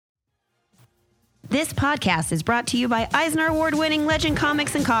This podcast is brought to you by Eisner Award-winning Legend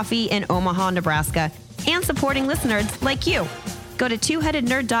Comics and Coffee in Omaha, Nebraska, and supporting listeners like you. Go to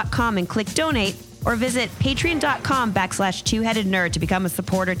twoheadednerd.com and click donate, or visit patreon.com/twoheadednerd to become a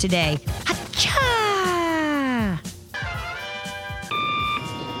supporter today. Hacha!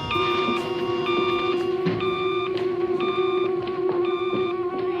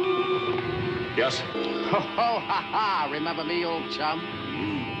 Yes? Ho, ho, ha, ha. Remember me, old chum?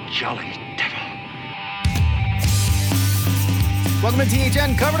 Jolly devil. Welcome to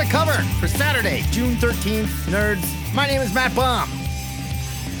THN Cover to Cover for Saturday, June 13th, nerds. My name is Matt Baum.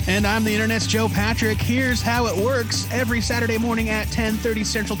 And I'm the Internet's Joe Patrick. Here's how it works. Every Saturday morning at 10:30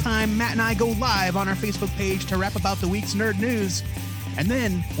 Central Time, Matt and I go live on our Facebook page to rap about the week's nerd news. And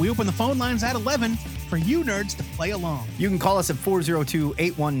then we open the phone lines at 11 for you nerds to play along. You can call us at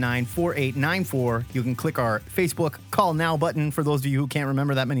 402-819-4894. You can click our Facebook Call Now button for those of you who can't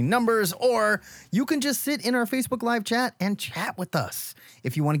remember that many numbers, or you can just sit in our Facebook live chat and chat with us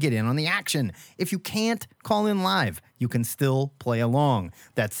if you want to get in on the action. If you can't call in live, you can still play along.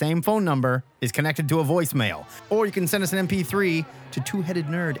 That same phone number is connected to a voicemail, or you can send us an MP3 to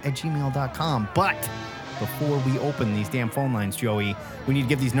twoheadednerd@gmail.com. But before we open these damn phone lines, Joey, we need to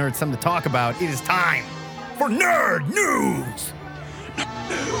give these nerds something to talk about. It is time for Nerd News!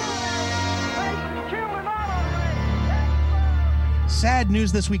 Sad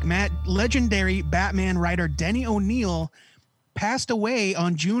news this week, Matt. Legendary Batman writer Denny O'Neil passed away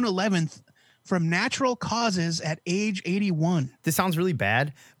on June 11th from natural causes at age 81. This sounds really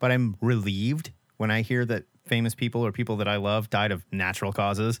bad, but I'm relieved when I hear that famous people or people that I love died of natural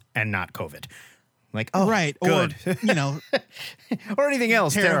causes and not COVID. Like, oh, right. Good. Or, you know, or anything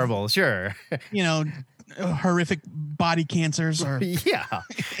else terrible, sure. You know, horrific body cancers or yeah,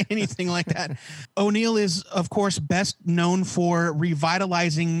 anything like that. O'Neil is, of course, best known for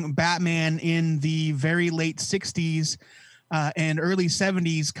revitalizing Batman in the very late 60s and early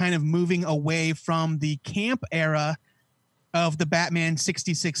 70s, kind of moving away from the camp era of the Batman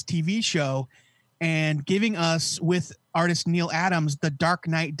 66 TV show and giving us, with artist Neil Adams, The Dark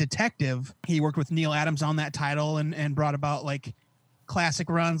Knight Detective. He worked with Neil Adams on that title and brought about like classic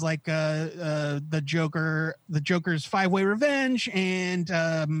runs like the Joker's Five-Way Revenge and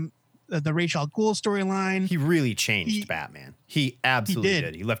the Ra's al Ghul storyline. He really changed Batman. He absolutely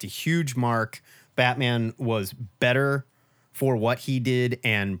did. He left a huge mark. Batman was better for what he did,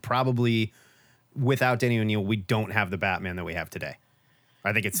 and probably without Denny O'Neil, we don't have the Batman that we have today.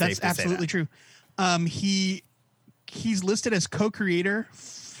 I think it's safe to say that. That's absolutely true. He's listed as co-creator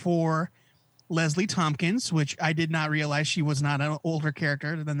for Leslie Tompkins, which I did not realize she was not an older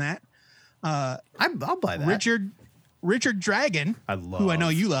character than that. I'll buy that. Richard Dragon, who I know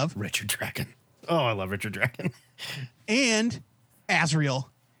you love. Richard Dragon. Oh, I love Richard Dragon. And Azrael.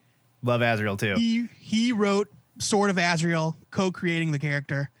 Love Azrael too. He wrote Sword of Azrael, co-creating the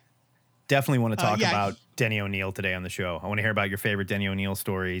character. Definitely want to talk about Denny O'Neil today on the show. I want to hear about your favorite Denny O'Neil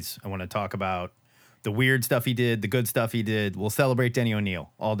stories. I want to talk about the weird stuff he did, the good stuff he did. We'll celebrate Denny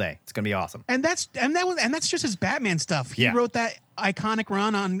O'Neil all day. It's gonna be awesome. And that's just his Batman stuff. He wrote that iconic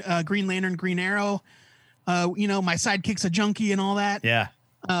run on Green Lantern, Green Arrow. You know, My Sidekick's a Junkie and all that. Yeah.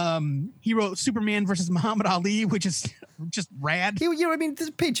 He wrote Superman versus Muhammad Ali, which is just rad. You know, I mean, this is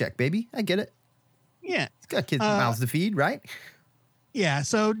a paycheck, baby. I get it. Yeah. It's got kids' mouths to feed, right? Yeah.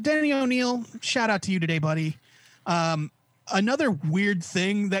 So Denny O'Neil, shout out to you today, buddy. Another weird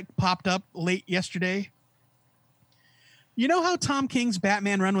thing that popped up late yesterday. You know how Tom King's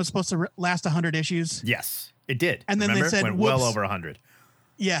Batman run was supposed to last 100 issues? Yes, it did. And then they said, went well over 100.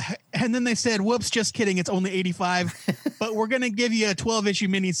 Yeah. And then they said, whoops, just kidding. It's only 85, but we're going to give you a 12-issue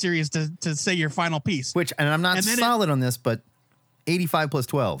miniseries to say your final piece. Which, and I'm not solid on this, but 85 plus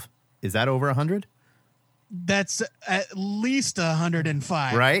 12, is that over 100? That's at least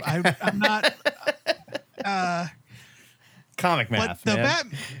 105. Right? I'm not... Comic math, but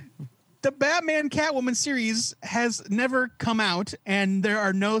the Batman Catwoman series has never come out, and there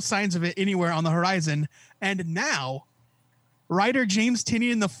are no signs of it anywhere on the horizon. And now, writer James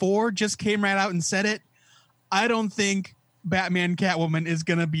Tynion IV just came right out and said it. I don't think Batman Catwoman is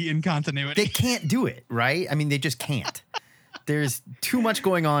going to be in continuity. They can't do it, right? I mean, they just can't. There's too much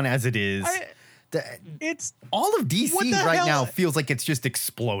going on as it is. It's all of DC right now feels like it's just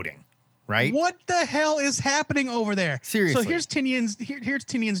exploding. Right? What the hell is happening over there? Seriously. So here's Tynion's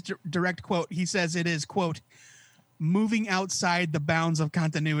direct quote. He says it is, quote, moving outside the bounds of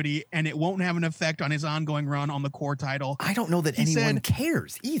continuity, and it won't have an effect on his ongoing run on the core title. I don't know that anyone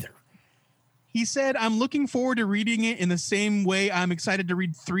cares either. He said, I'm looking forward to reading it in the same way I'm excited to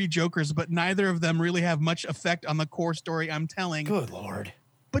read 3 Jokers, but neither of them really have much effect on the core story I'm telling. Good Lord.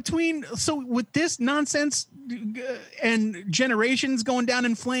 So with this nonsense and Generations going down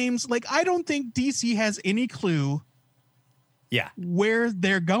in flames, like I don't think DC has any clue where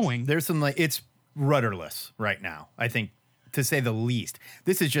they're going. There's some it's rudderless right now, I think, to say the least.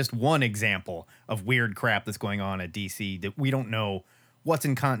 This is just one example of weird crap that's going on at DC that we don't know what's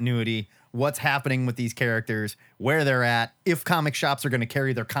in continuity, what's happening with these characters, where they're at, if comic shops are going to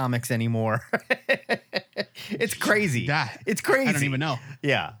carry their comics anymore. It's crazy. It's crazy. I don't even know.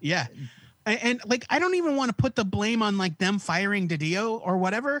 Yeah. Yeah. And like, I don't even want to put the blame on like them firing DiDio or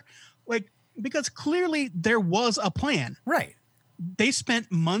whatever, like, because clearly there was a plan. Right. They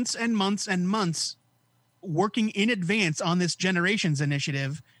spent months and months and months working in advance on this Generations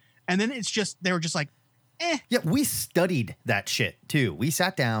initiative. And then they were just like, Yeah, we studied that shit too. We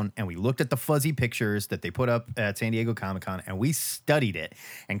sat down and we looked at the fuzzy pictures that they put up at San Diego Comic-Con, and we studied it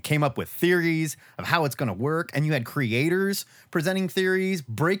and came up with theories of how it's going to work. And you had creators presenting theories,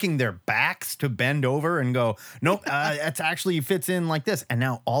 breaking their backs to bend over and go, nope, it actually fits in like this. And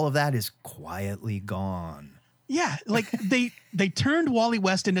now all of that is quietly gone. yeah, like they turned Wally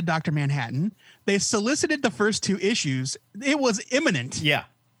West into Dr. Manhattan. They solicited the first 2 issues. It was imminent. Yeah.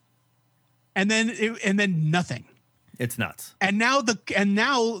 And then nothing. It's nuts. And now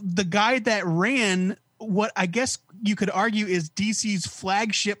the guy that ran what I guess you could argue is DC's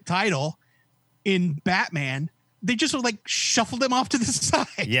flagship title in Batman, they just sort of like shuffled him off to the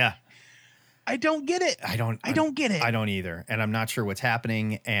side. Yeah. I don't get it. I don't get it. I don't either. And I'm not sure what's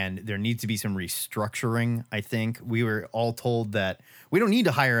happening. And there needs to be some restructuring, I think. We were all told that we don't need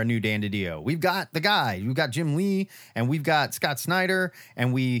to hire a new Dan DiDio. We've got the guy. We've got Jim Lee, and we've got Scott Snyder,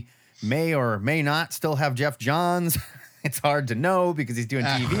 and we may or may not still have Jeff Johns. It's hard to know because he's doing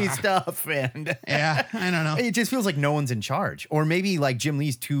TV stuff. And yeah, I don't know. It just feels like no one's in charge. Or maybe like Jim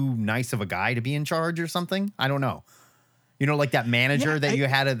Lee's too nice of a guy to be in charge or something. I don't know. You know, like that manager that you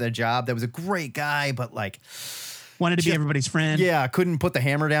had at the job that was a great guy, but like wanted to be everybody's friend. Yeah, couldn't put the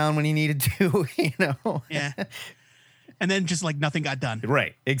hammer down when he needed to, you know? Yeah. And then just like nothing got done.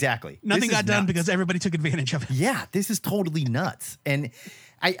 Right, exactly. Nothing got done because everybody took advantage of it. Yeah, this is totally nuts. And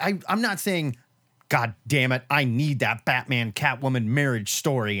I'm not saying, God damn it, I need that Batman Catwoman marriage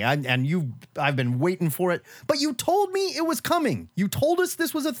story. I've been waiting for it. But you told me it was coming. You told us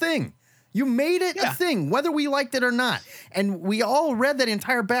this was a thing. You made it a thing, whether we liked it or not. And we all read that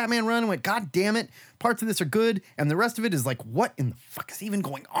entire Batman run and went, God damn it, parts of this are good. And the rest of it is like, what in the fuck is even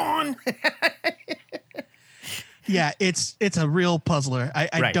going on? Yeah, it's a real puzzler.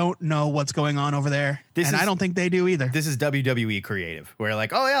 I don't know what's going on over there. I don't think they do either. This is WWE creative. Where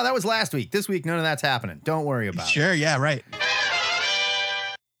like, oh yeah, that was last week. This week, none of that's happening. Don't worry about it. Sure, yeah, right.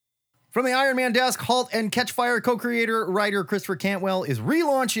 From the Iron Man desk, Halt and Catchfire co-creator, writer Christopher Cantwell is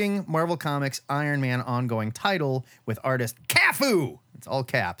relaunching Marvel Comics' Iron Man ongoing title with artist Cafu. It's all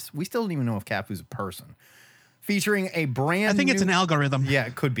caps. We still don't even know if Cafu's a person. Featuring a brand new... it's an algorithm. Yeah,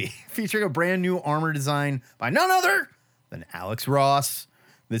 it could be. Featuring a brand new armor design by none other than Alex Ross.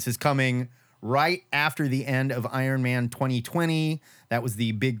 This is coming right after the end of Iron Man 2020. That was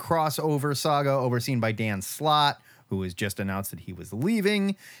the big crossover saga overseen by Dan Slott, who has just announced that he was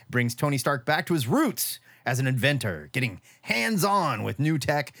leaving. Brings Tony Stark back to his roots as an inventor, getting hands-on with new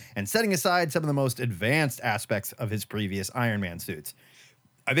tech and setting aside some of the most advanced aspects of his previous Iron Man suits.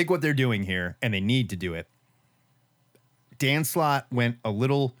 I think what they're doing here, and they need to do it, Dan Slott went a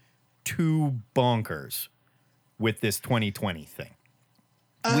little too bonkers with this 2020 thing.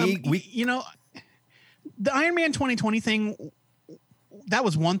 You know, the Iron Man 2020 thing, that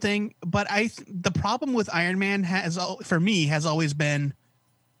was one thing, but the problem with Iron Man has always been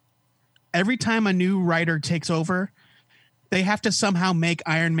every time a new writer takes over, they have to somehow make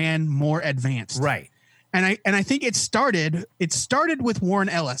Iron Man more advanced. Right. And I think it started with Warren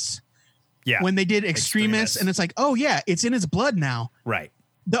Ellis. Yeah. When they did Extremis, and it's like, oh yeah, it's in his blood now. Right.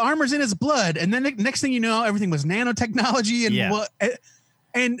 The armor's in his blood. And then the next thing you know, everything was nanotechnology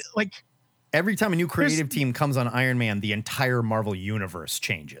and like every time a new creative team comes on Iron Man, the entire Marvel universe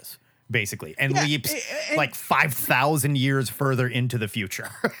changes, basically, and leaps like 5,000 years further into the future.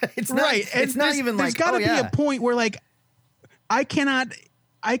 It's not, right. It's not even like, there's got to be a point where like, I cannot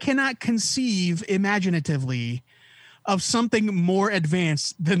conceive imaginatively of something more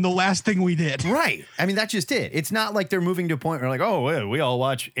advanced than the last thing we did. Right. I mean, that's just it. It's not like they're moving to a point where like, oh, we all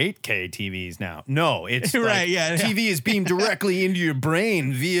watch 8K TVs now. No, it's right. Like yeah. TV is beamed directly into your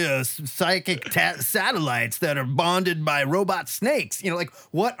brain via psychic satellites that are bonded by robot snakes. You know, like,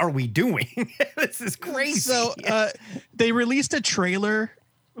 what are we doing? This is crazy. So they released a trailer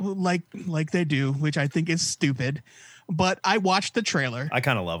like they do, which I think is stupid. But I watched the trailer. I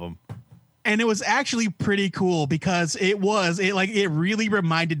kind of love them. And it was actually pretty cool because it really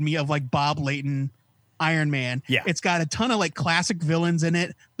reminded me of like Bob Layton Iron Man. Yeah. It's got a ton of like classic villains in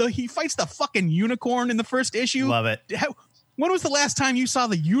it. Though he fights the fucking unicorn in the first issue. Love it. When was the last time you saw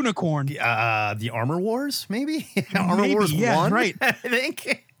the unicorn? The Armor Wars, maybe? Armor Wars 1, right. I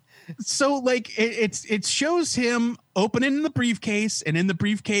think. So like it shows him opening the briefcase, and in the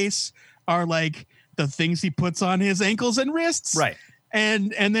briefcase are like the things he puts on his ankles and wrists. Right.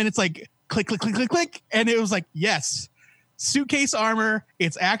 And then it's like click, click, click, click, click. And it was like, yes, suitcase armor.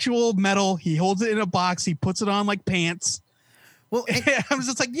 It's actual metal. He holds it in a box. He puts it on like pants. Well, I was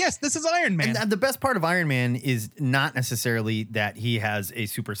just like, yes, this is Iron Man. And the best part of Iron Man is not necessarily that he has a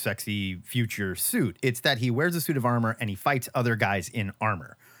super sexy future suit. It's that he wears a suit of armor and he fights other guys in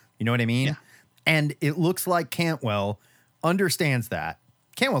armor. You know what I mean? Yeah. And it looks like Cantwell understands that.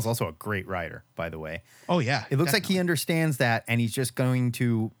 Cantwell's also a great writer, by the way. Oh, yeah. It looks like he understands that, and he's just going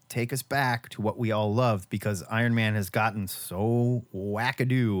to take us back to what we all loved, because Iron Man has gotten so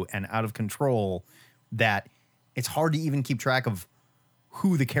wackadoo and out of control that it's hard to even keep track of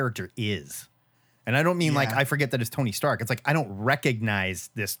who the character is. And I don't mean like I forget that it's Tony Stark. It's like I don't recognize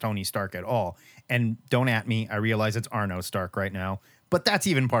this Tony Stark at all. And don't at me. I realize it's Arno Stark right now, but that's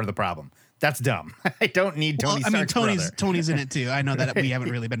even part of the problem. That's dumb. I don't need Tony Stark. I mean, Tony's in it too. I know that we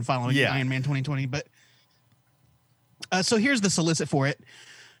haven't really been following Iron Man 2020, but so here's the solicit for it.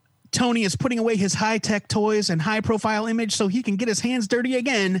 Tony is putting away his high-tech toys and high-profile image so he can get his hands dirty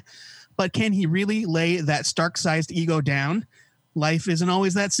again. But can he really lay that Stark-sized ego down? Life isn't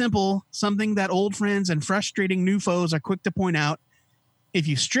always that simple, something that old friends and frustrating new foes are quick to point out. If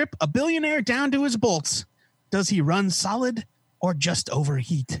you strip a billionaire down to his bolts, does he run solid or just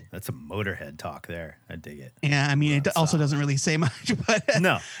overheat? That's some Motorhead talk there. I dig it. Yeah, I mean, it also doesn't really say much, but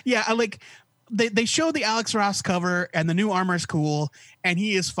no. Yeah, I like they show the Alex Ross cover and the new armor is cool, and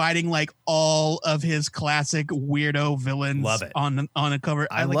he is fighting like all of his classic weirdo villains. Love it. on a cover.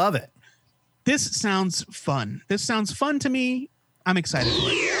 I love it. This sounds fun. This sounds fun to me. I'm excited for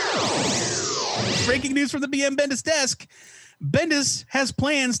it. Breaking news from the BM Bendis desk. Bendis has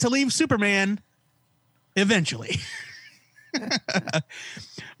plans to leave Superman eventually.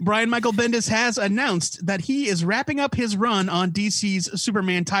 Brian Michael Bendis has announced that he is wrapping up his run on DC's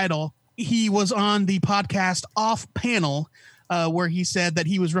Superman title. He was on the podcast Off Panel, where he said that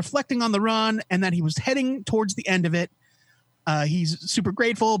he was reflecting on the run and that he was heading towards the end of it. He's super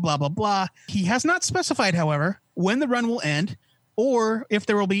grateful, blah, blah, blah. He has not specified, however, when the run will end or if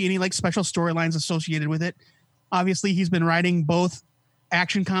there will be any like special storylines associated with it. Obviously, he's been writing both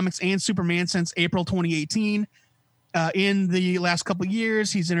Action Comics and Superman since April 2018. In the last couple of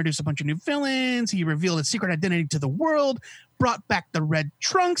years, he's introduced a bunch of new villains. He revealed his secret identity to the world, brought back the Red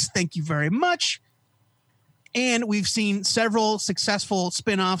Trunks. Thank you very much. And we've seen several successful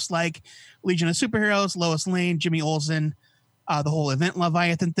spinoffs like Legion of Superheroes, Lois Lane, Jimmy Olsen, the whole Event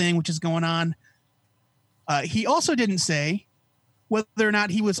Leviathan thing, which is going on. He also didn't say whether or not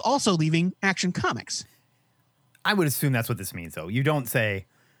he was also leaving Action Comics. I would assume that's what this means, though. You don't say,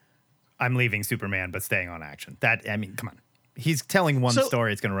 I'm leaving Superman, but staying on Action. I mean, come on. He's telling one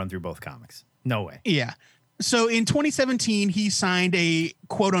story. It's going to run through both comics. No way. Yeah. So in 2017, he signed a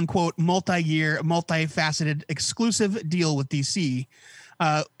quote unquote multi-year, multifaceted exclusive deal with DC.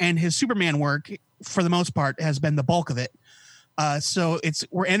 And his Superman work, for the most part, has been the bulk of it. So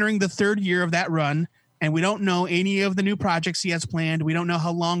we're entering the third year of that run, and we don't know any of the new projects he has planned. We don't know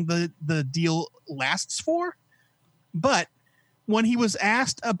how long the deal lasts for. But when he was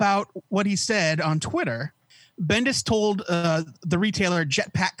asked about what he said on Twitter, Bendis told the retailer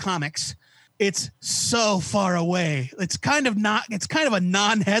Jetpack Comics, it's so far away. It's kind of a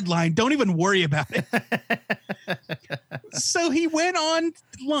non-headline. Don't even worry about it. So he went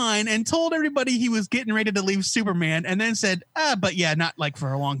online and told everybody he was getting ready to leave Superman, and then said, but yeah, not like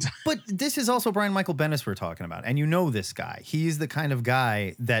for a long time. But this is also Brian Michael Bendis we're talking about. And you know this guy. He's the kind of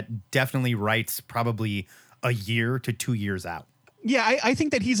guy that definitely writes probably a year to 2 years out. Yeah, I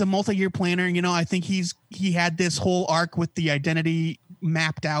think that he's a multi-year planner. You know, I think he had this whole arc with the identity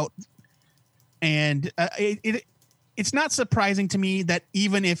mapped out. And it's not surprising to me that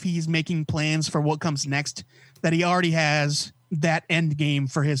even if he's making plans for what comes next, that he already has that end game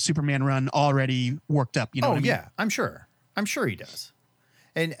for his Superman run already worked up. You know what I mean? Yeah, I'm sure he does.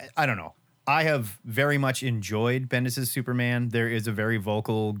 And I don't know. I have very much enjoyed Bendis' Superman. There is a very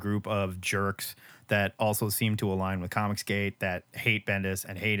vocal group of jerks that also seem to align with Comicsgate that hate Bendis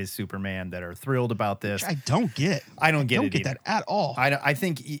and hate his Superman, that are thrilled about this. Which I don't get. I don't get that at all. I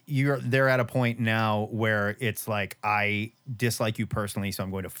think they're at a point now where it's like, I dislike you personally, so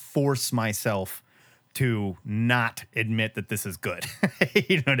I'm going to force myself to not admit that this is good.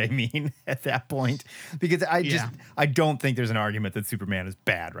 You know what I mean? At that point, because I don't think there's an argument that Superman is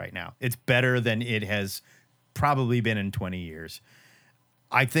bad right now. It's better than it has probably been in 20 years.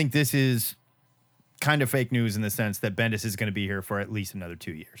 I think this is kind of fake news in the sense that Bendis is going to be here for at least another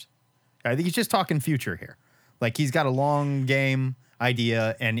 2 years. I think he's just talking future here. Like, he's got a long game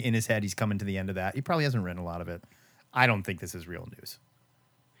idea, and in his head, he's coming to the end of that. He probably hasn't written a lot of it. I don't think this is real news.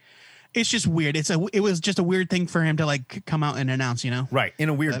 It's just weird. It was just a weird thing for him to like come out and announce, you know? Right. In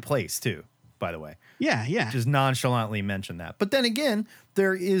a weird place too, by the way. Yeah. Just nonchalantly mention that. But then again,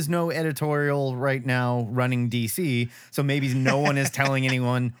 there is no editorial right now running DC. So maybe no one is telling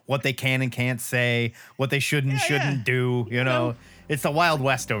anyone what they can and can't say, what they should and shouldn't do. You know, it's the Wild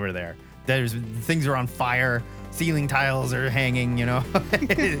West over there. Things are on fire. Ceiling tiles are hanging, you know.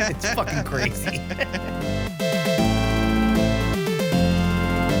 It's fucking crazy.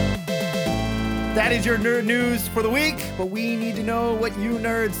 That is your nerd news for the week, but we need to know what you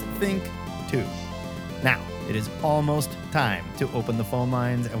nerds think too. Now, it is almost time to open the phone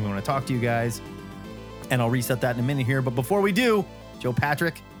lines, and we want to talk to you guys. And I'll reset that in a minute here, but before we do, Joe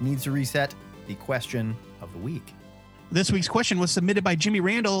Patrick needs to reset the question of the week. This week's question was submitted by Jimmy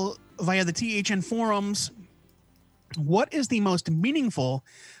Randall via the THN forums. What is the most meaningful,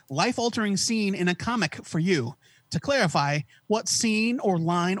 life-altering scene in a comic for you? To clarify, what scene or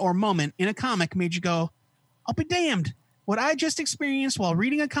line or moment in a comic made you go, I'll be damned. What I just experienced while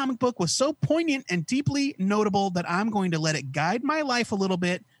reading a comic book was so poignant and deeply notable that I'm going to let it guide my life a little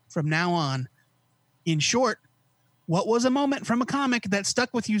bit from now on. In short, what was a moment from a comic that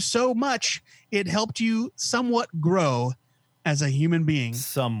stuck with you so much it helped you somewhat grow as a human being?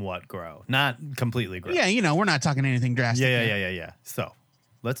 Somewhat grow, not completely grow. Yeah, you know, we're not talking anything drastic. Yeah. So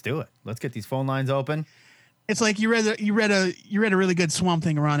let's do it. Let's get these phone lines open. It's like you read a really good Swamp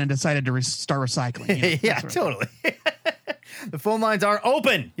Thing run and decided to start recycling. You know? Yeah, totally. The phone lines are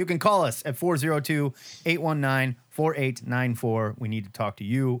open. You can call us at 402-819-4894. We need to talk to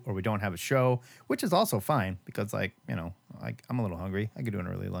you, or we don't have a show, which is also fine because, like, you know, I'm a little hungry. I could do an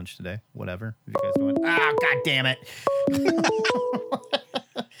early lunch today. Whatever. If you guys doing? Ah, God damn it.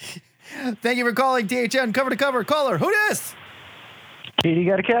 Thank you for calling THN cover to cover. Caller, who dis? JD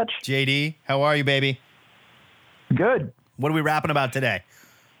got a catch. JD, how are you, baby? Good. What are we rapping about today?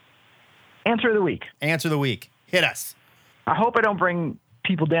 Answer of the week. Answer of the week. Hit us. I hope I don't bring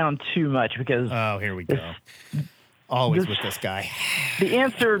people down too much because Oh, here we go. Always with this guy. the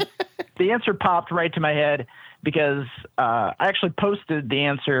answer popped right to my head because I actually posted the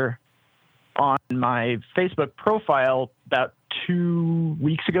answer on my Facebook profile about 2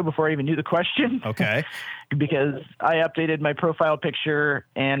 weeks ago before I even knew the question. Okay. Because I updated my profile picture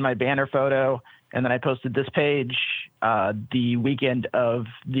and my banner photo, and then I posted this page the weekend of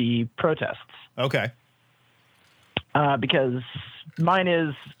the protests. Okay. Because mine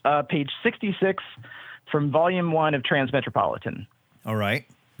is page 66 from Volume 1 of Transmetropolitan. All right.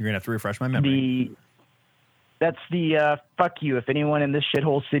 You're going to have to refresh my memory. That's the fuck you. If anyone in this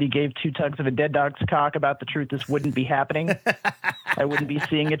shithole city gave two tugs of a dead dog's cock about the truth, this wouldn't be happening. I wouldn't be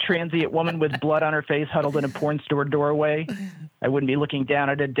seeing a transient woman with blood on her face huddled in a porn store doorway. I wouldn't be looking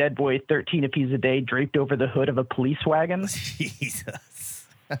down at a dead boy 13 apiece a day draped over the hood of a police wagon. Jesus.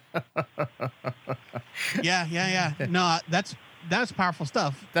 Yeah. No, that's powerful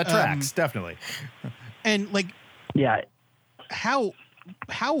stuff. That tracks, definitely. And like, yeah, how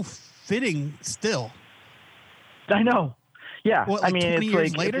fitting still. I know. Yeah, What, like I mean, 20 it's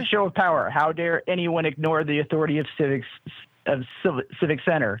years like later? it's a show of power. How dare anyone ignore the authority of Civic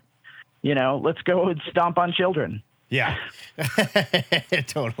Center? You know, let's go and stomp on children. Yeah.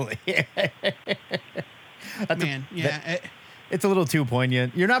 Totally. It's a little too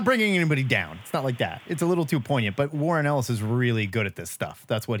poignant. You're not bringing anybody down. It's not like that. It's a little too poignant, but Warren Ellis is really good at this stuff.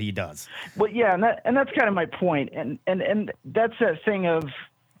 That's what he does. Well, yeah, and that's kind of my point. And that's that thing of,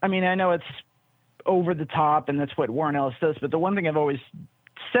 I mean, I know it's over the top and that's what Warren Ellis does, but the one thing I've always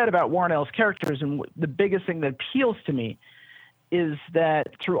said about Warren Ellis characters, and the biggest thing that appeals to me, is that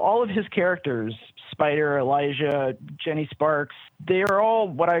through all of his characters, Spider, Elijah, Jenny Sparks, they are all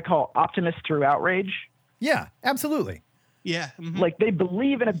what I call optimists through outrage. Yeah, absolutely. Yeah. Mm-hmm. Like, they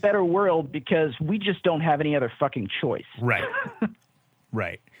believe in a better world because we just don't have any other fucking choice. Right.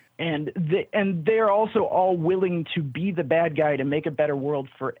 Right. And they're also all willing to be the bad guy to make a better world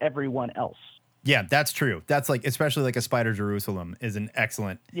for everyone else. Yeah, that's true. That's like, especially like a Spider Jerusalem is an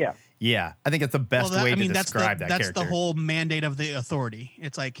excellent. Yeah. Yeah. I think it's the best way to describe that character. That's the whole mandate of the authority.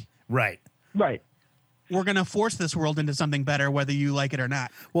 It's like, right. Right. We're going to force this world into something better, whether you like it or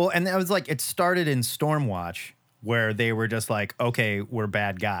not. Well, and that was like, it started in Stormwatch where they were just like, okay, we're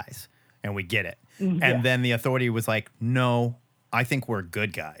bad guys and we get it. And then the Authority was like, no, I think we're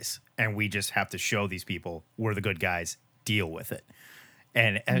good guys. And we just have to show these people we're the good guys, deal with it.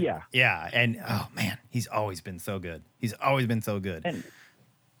 And yeah. And oh man, he's always been so good. He's always been so good. And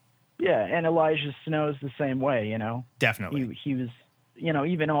Elijah Snow's the same way, you know. Definitely. He was, you know,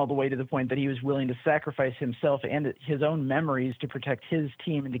 even all the way to the point that he was willing to sacrifice himself and his own memories to protect his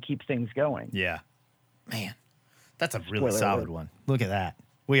team and to keep things going. Yeah. Man, that's a really Spoiler solid alert. one. Look at that.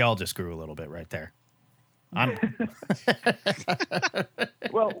 We all just grew a little bit right there.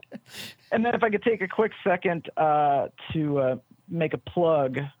 Well, and then if I could take a quick second to make a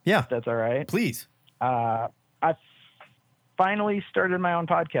plug, Yeah. if that's all right. Please. I finally started my own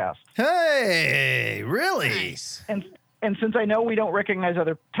podcast. Hey, really? Nice. And since I know we don't recognize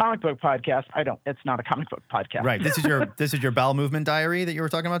other comic book podcasts, it's not a comic book podcast. Right. This is your bowel movement diary that you were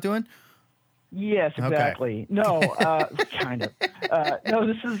talking about doing? Yes, exactly. No, kind of. No,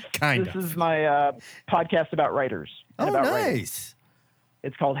 this is my podcast about writers. Oh, about writing. nice.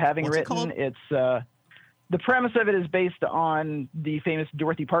 It's called Having What's it Written. called? It's the premise of it is based on the famous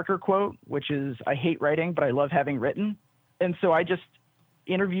Dorothy Parker quote, which is, "I hate writing, but I love having written." And so I just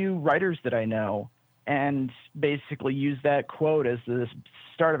interview writers that I know and basically use that quote as the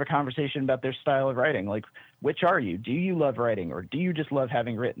start of a conversation about their style of writing. Like, which are you? Do you love writing, or do you just love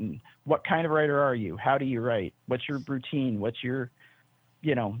having written? What kind of writer are you? How do you write? What's your routine? What's your,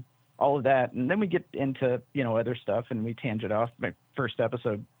 you know, all of that. And then we get into, you know, other stuff and we tangent off. My first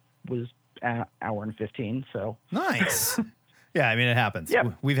episode was an hour and 15. So Nice. Yeah, I mean, it happens.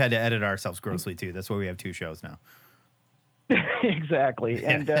 Yeah. We've had to edit ourselves grossly, too. That's why we have 2 shows now. exactly.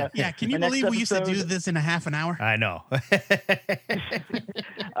 And Yeah, can you my next believe we used to do episode- this in a half an hour? I know.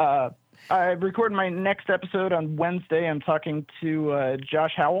 I record my next episode on Wednesday. I'm talking to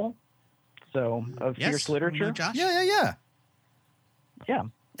Josh Howell, so of Fierce Literature. Josh? Yeah. Yeah,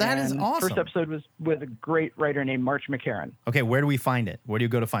 That is And awesome. First episode was with a great writer named March McCarran. Okay, where do we find it? Where do you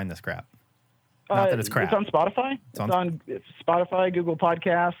go to find this crap? Not that it's crap. It's on Spotify. It's It's on- on Spotify, Google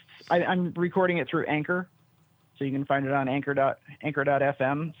Podcasts. I'm recording it through Anchor, so you can find it on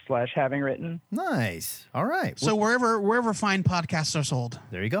anchor.fm/having written. Nice. All right. So wherever fine podcasts are sold.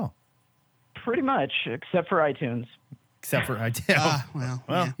 There you go. Pretty much, except for iTunes. Except for Well, well,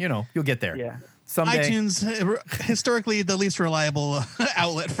 yeah. you know, you'll get there. Yeah. Someday. iTunes, historically the least reliable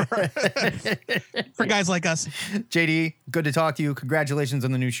outlet for guys like us. JD, good to talk to you. Congratulations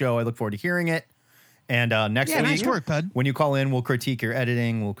on the new show. I look forward to hearing it. And next Yeah, week, nice work, bud. when you call in, we'll critique your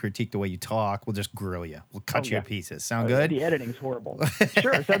editing. We'll critique the way you talk. We'll just grill you. We'll cut you yeah. to pieces. Sound good? The editing's horrible.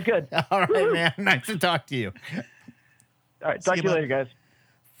 Sure, sounds good. All right, man. Nice to talk to you. All right, talk you, to you bud. later, guys.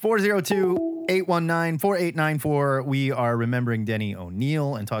 402-819-4894. We are remembering Denny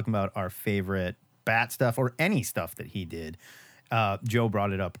O'Neil and talking about our favorite Bat stuff or any stuff that he did. Joe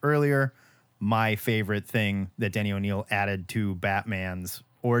brought it up earlier. My favorite thing that Denny O'Neil added to Batman's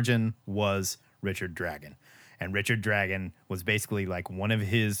origin was Richard Dragon. And Richard Dragon was basically like one of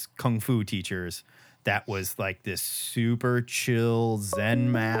his kung fu teachers that was like this super chill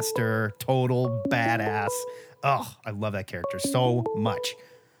Zen master, total badass. Oh, I love that character so much.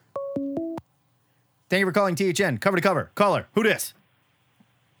 Thank you for calling THN. Cover to cover. Caller, who dis?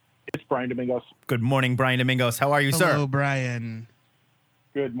 It's Brian Domingos. Good morning, Brian Domingos. How are you, Hello, sir? Brian.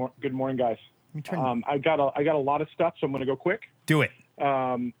 Good morning, guys. Me turn- I got a lot of stuff, so I'm going to go quick. Do it.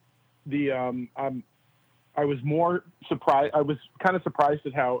 I was more surprised. I was kind of surprised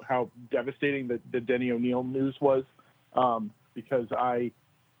at how devastating the Denny O'Neil news was, because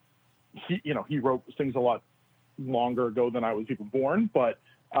he wrote things a lot longer ago than I was even born. But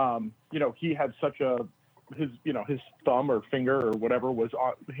he had his thumb or finger or whatever was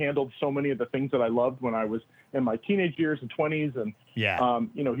handled so many of the things that I loved when I was in my teenage years and 20s, and Yeah.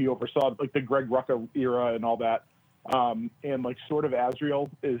 he oversaw like the Greg Rucka era and all that. And like Sword of Azrael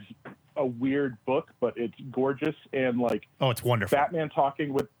is a weird book, but it's gorgeous. And like Oh, it's wonderful. Batman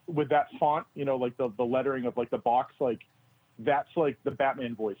talking with that font, like the lettering of like the box, like that's like the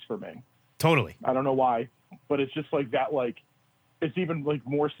Batman voice for me. Totally. I don't know why, but it's just like that, like it's even like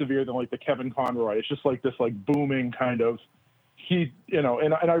more severe than like the Kevin Conroy. It's just like this like booming kind of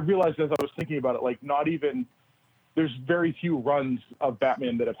and I realized as I was thinking about it, like there's very few runs of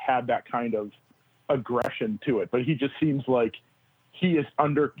Batman that have had that kind of aggression to it, but he just seems like he's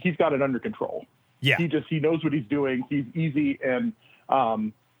got it under control. Yeah. He knows what he's doing. He's easy. And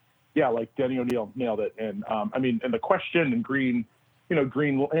like Denny O'Neil nailed it. And and the Question and Green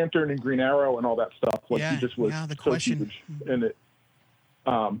Lantern and Green Arrow and all that stuff. Like Yeah, he just was the so Question. huge. And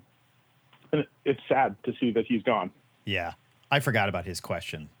it's sad to see that he's gone. Yeah. I forgot about his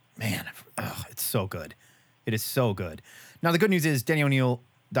question. Man, it's so good. It is so good. Now, the good news is Denny O'Neil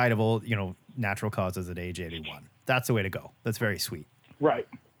died of old, natural causes at age 81. That's the way to go. That's very sweet. Right.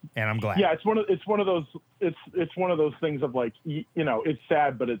 And I'm glad. Yeah, it's one of those things of like, it's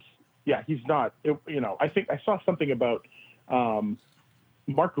sad, but he's not. I think I saw something about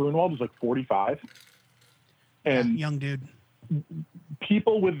Mark Grunwald was like 45, and young dude.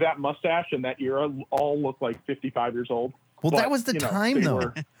 People with that mustache and that era all look like 55 years old. Well, But, that was the time,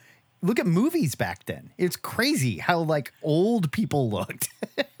 though. Look at movies back then. It's crazy how like old people looked.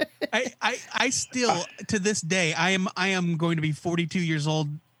 I still, to this day, I am going to be 42 years old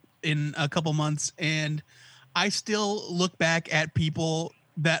in a couple months, and I still look back at people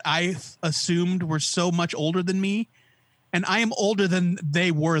that I assumed were so much older than me, and I am older than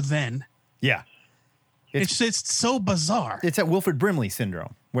they were then. Yeah. It's so bizarre. It's that Wilford Brimley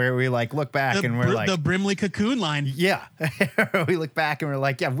syndrome where we like look back and we're like the Brimley cocoon line. Yeah. We look back and we're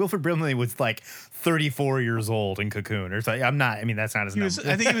like, yeah, Wilford Brimley was like 34 years old in Cocoon or something. That's not his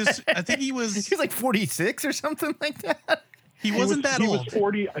number. I think he was he was like 46 or something like that. He wasn't that old. He was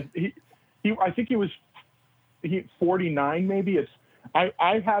 40. I think he was 49 maybe.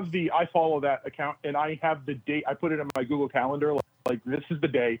 I follow that account and I have the date. I put it in my Google Calendar. Like this is the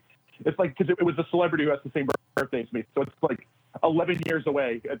day. It's like, because it was a celebrity who has the same birthday as me. So it's like 11 years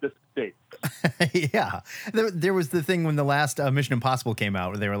away at this date. Yeah. There was the thing when the last Mission Impossible came out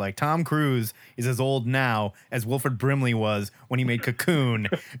where they were like, Tom Cruise is as old now as Wilford Brimley was when he made Cocoon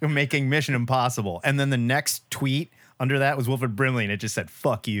making Mission Impossible. And then the next tweet under that was Wilford Brimley and it just said,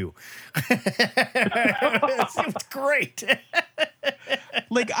 fuck you. It was great.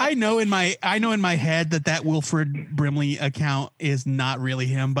 Like I know in my head that Wilford Brimley account is not really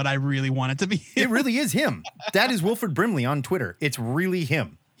him, but I really want it to be him. It really is him. That is Wilford Brimley on Twitter. It's really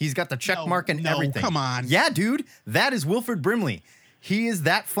him. He's got the check mark and everything. Come on. Yeah, dude. That is Wilford Brimley. He is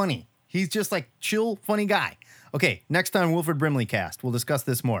that funny. He's just like chill, funny guy. Okay, next time Wilford Brimley cast. We'll discuss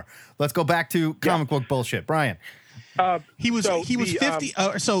this more. Let's go back to comic book bullshit. Brian. He was 50.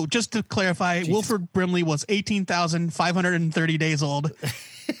 So just to clarify, Jesus. Wilford Brimley was 18,530 days old,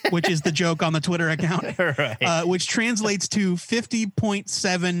 which is the joke on the Twitter account, right. Which translates to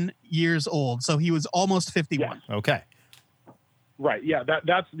 50.7 years old. So he was almost 51. Yeah. Okay. Right. Yeah.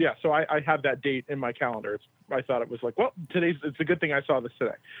 That's. So I have that date in my calendar. I thought it was like, well, it's a good thing I saw this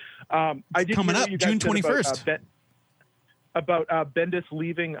today. I did coming up June 21st. About Bendis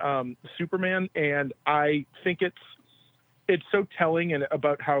leaving Superman, and I think it's so telling and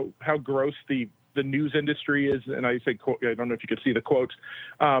about how gross the news industry is. And I say, I don't know if you could see the quotes,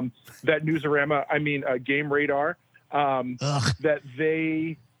 that Newsarama, Game Radar, that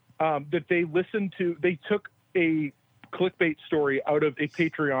they listened to, they took a clickbait story out of a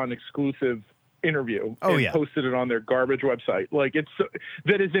Patreon exclusive interview and posted it on their garbage website. Like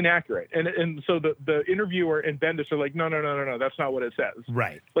that is inaccurate. And so the interviewer and Bendis are like, no, that's not what it says.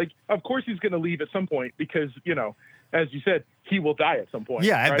 Right. Like, of course he's going to leave at some point because, as you said, he will die at some point.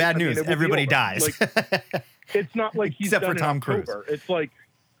 Yeah. I have bad news. Everybody dies. Like, it's not like he's except done for Tom in October. Cruise. It's like,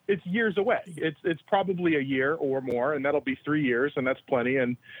 it's years away. It's probably a year or more, and that'll be 3 years, and that's plenty.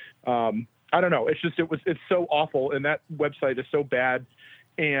 And I don't know. It's so awful, and that website is so bad.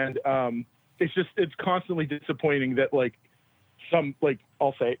 And it's constantly disappointing that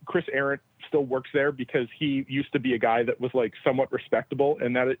I'll say Chris Arndt still works there because he used to be a guy that was like somewhat respectable,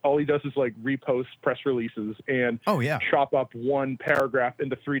 and that all he does is like repost press releases and chop up one paragraph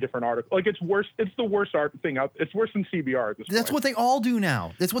into 3 different articles. Like it's worse. It's the worst art thing out. It's worse than CBR at this point. That's what they all do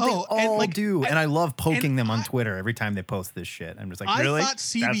now. That's what they all do. And I love poking them on Twitter every time they post this shit. I'm just like, really? I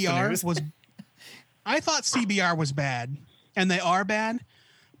thought CBR was bad, and they are bad.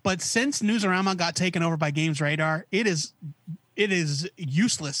 But since Newsarama got taken over by Games Radar, it is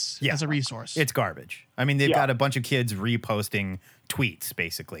useless as a resource. It's garbage. I mean, they've got a bunch of kids reposting tweets,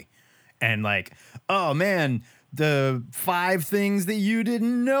 basically. And like, oh, man, the 5 things that you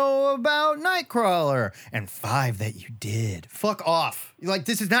didn't know about Nightcrawler and 5 that you did. Fuck off. Like,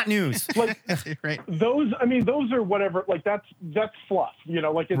 this is not news. Like, right. Those are whatever. Like, that's fluff,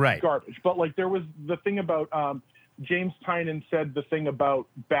 like it's garbage. But like, there was the thing about James Tynion said the thing about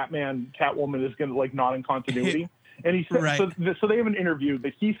Batman, Catwoman is going to like not in continuity. And he said, so they have an interview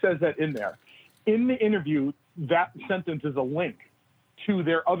that he says that in there. In the interview, that sentence is a link to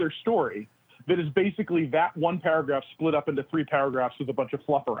their other story that is basically that one paragraph split up into 3 paragraphs with a bunch of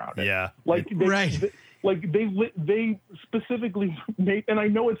fluff around it. Yeah. Like, they specifically made, and I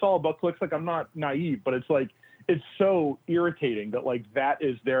know it's all about clicks. Like, I'm not naive, but it's like, it's so irritating that like, that's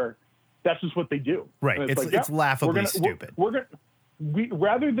just what they do. Right. It's laughably stupid. We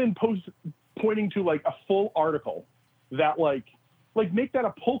rather than pointing to like a full article that like like make that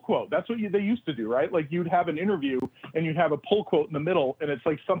a pull quote. That's what they used to do, right? Like you'd have an interview and you'd have a pull quote in the middle, and it's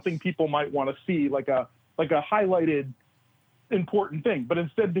like something people might want to see, like a highlighted important thing. But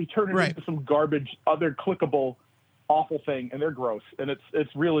instead they turn it into some garbage, other clickable, awful thing, and they're gross. And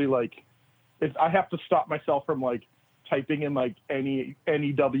it's really like, I have to stop myself from like typing in like any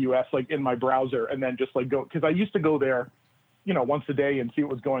WS like in my browser and then just like go, because I used to go there, you know, once a day and see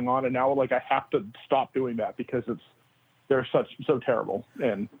what was going on, and now like I have to stop doing that because they're so terrible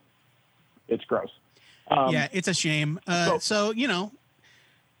and it's gross. Yeah, it's a shame. So you know,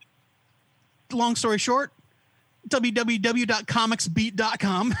 long story short,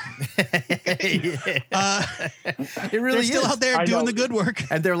 www.comicsbeat.com. It really they're still is out there doing the good work,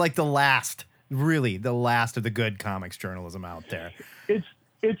 and they're like the last of the good comics journalism out there. It's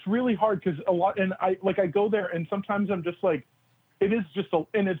really hard because a lot, and I go there and sometimes I'm just like, it is just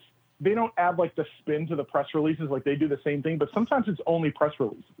they don't add like the spin to the press releases, like they do the same thing, but sometimes it's only press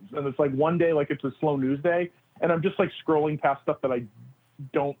releases, and it's like one day like it's a slow news day, and I'm just like scrolling past stuff that I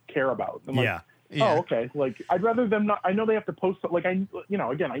don't care about. I'm like, Yeah. oh, okay. Like I'd rather them not. I know they have to post it. Like again,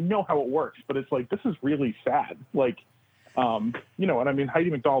 I know how it works, but it's like this is really sad. Like, and I mean,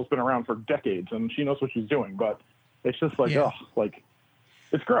 Heidi McDowell's been around for decades, and she knows what she's doing. But it's just like, like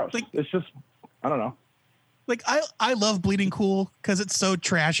it's gross. Like, it's just, I don't know. Like I love Bleeding Cool because it's so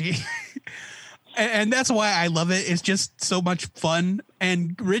trashy, and that's why I love it. It's just so much fun.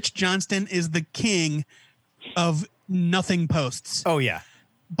 And Rich Johnston is the king of nothing posts. Oh yeah.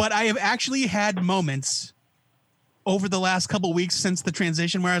 But I have actually had moments over the last couple weeks since the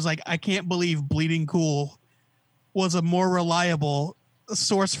transition where I was like, I can't believe Bleeding Cool was a more reliable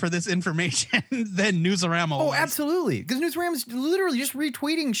source for this information than Newsarama was. Oh, absolutely. Because Newsarama's literally just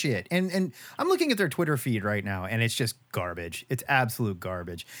retweeting shit. And I'm looking at their Twitter feed right now, and it's just garbage. It's absolute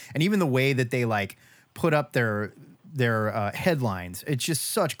garbage. And even the way that they like put up their headlines, it's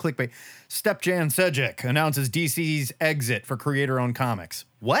just such clickbait. Stepjan Sejic announces DC's exit for creator-owned comics.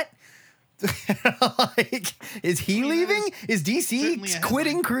 What? Like, is he leaving? Is DC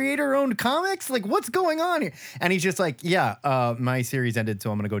quitting creator-owned comics? Like, what's going on here? And he's just like, yeah, my series ended,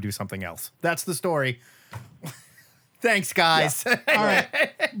 so I'm going to go do something else. That's the story. Thanks, guys. Yeah. All right,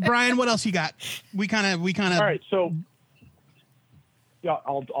 Brian, what else you got? We kind of. All right, so yeah,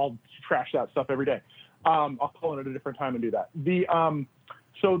 I'll trash that stuff every day. I'll call it at a different time and do that.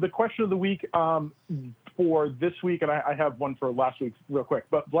 So the question of the week for this week, and I have one for last week real quick,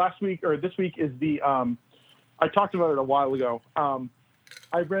 but this week is I talked about it a while ago.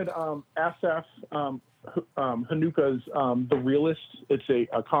 I read Asaf Hanuka's The Realist. It's a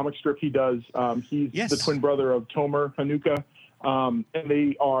comic strip he does. He's the twin brother of Tomer Hanuka, and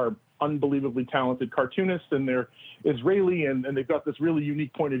they are unbelievably talented cartoonists, and they're Israeli, and they've got this really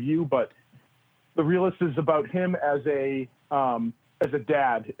unique point of view, but The Realist is about him as a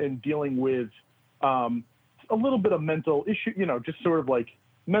dad and dealing with a little bit of mental issue, just sort of like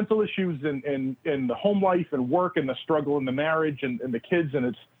mental issues in the home life and work and the struggle in the marriage and the kids.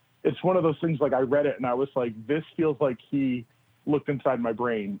 And it's one of those things, like I read it and I was like, this feels like he looked inside my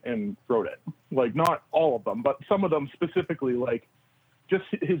brain and wrote it. Like not all of them, but some of them specifically, like just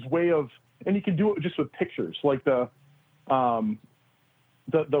his way of, and he can do it just with pictures, like the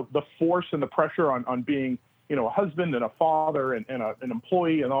force and the pressure on being, a husband and a father and an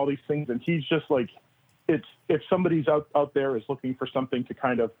employee and all these things. And he's just like, if somebody's out there is looking for something to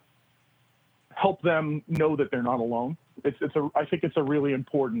kind of help them know that they're not alone, I think it's a really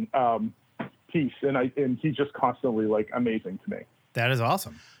important piece. And he's just constantly like amazing to me. That is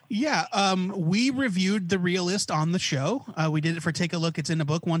awesome. Yeah. We reviewed The Realist on the show. We did it for Take a Look. It's in the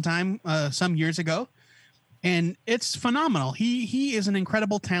book one time, some years ago. And it's phenomenal. He is an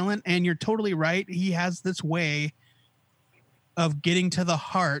incredible talent, and you're totally right. He has this way of getting to the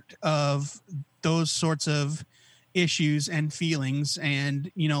heart of those sorts of issues and feelings.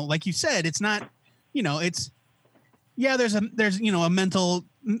 And, like you said, it's not, there's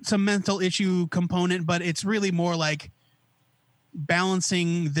some mental issue component, but it's really more like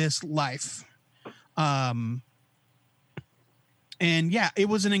balancing this life. And yeah, it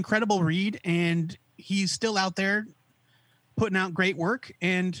was an incredible read, and he's still out there putting out great work,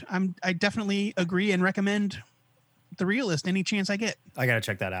 and I definitely agree and recommend The Realist any chance I get. I got to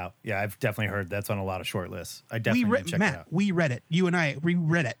check that out. Yeah, I've definitely heard that's on a lot of short lists. I definitely check it out. We read it. You and I, we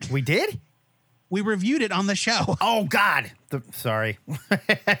read it. We did? We reviewed it on the show. Oh God. Sorry.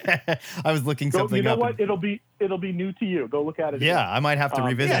 I was looking something up. You know what? It'll be new to you. Go look at it. Yeah, again. I might have to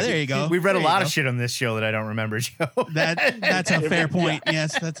revisit. Yeah, there you go. We've read a lot of shit on this show that I don't remember, Joe. That's a fair point.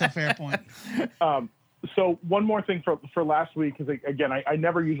 Yes, that's a fair point. So one more thing for last week, because again, I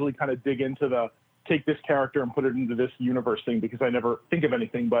never usually kind of dig into take this character and put it into this universe thing because I never think of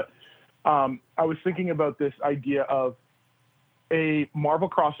anything. But I was thinking about this idea of a Marvel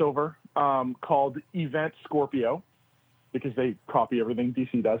crossover called Event Scorpio, because they copy everything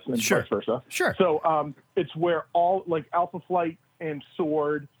DC does and vice versa. Sure. So it's where all like Alpha Flight and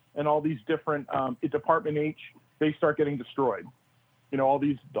Sword and all these different Department H, they start getting destroyed. You know,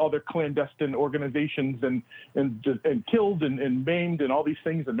 all their clandestine organizations and killed and maimed and all these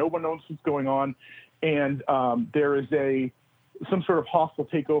things, and no one knows what's going on. And there is some sort of hostile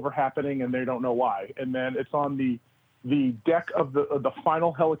takeover happening, and they don't know why. And then it's on the deck of the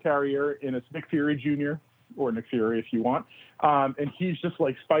final helicarrier, and it's Nick Fury Jr. or Nick Fury if you want, and he's just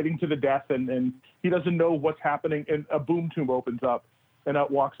like fighting to the death, and he doesn't know what's happening. And a boom tube opens up, and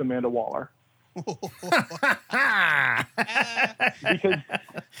out walks Amanda Waller. Because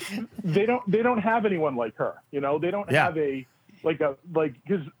they don't have anyone like her, you know. They don't have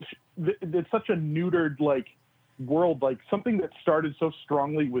because it's such a neutered like world, like something that started so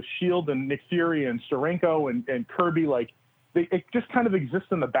strongly with Shield and Nick Fury and Steranko and Kirby, like it just kind of exists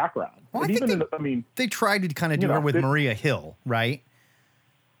in the background. Well, they tried to kind of do her with Maria Hill, right?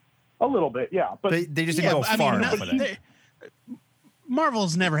 A little bit, yeah, but they just didn't go far enough with it.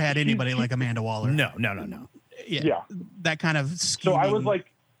 Marvel's never had anybody like Amanda Waller. No. Yeah. That kind of scheming. So I was like,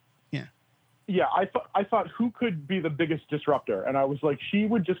 yeah. I thought who could be the biggest disruptor, and I was like, she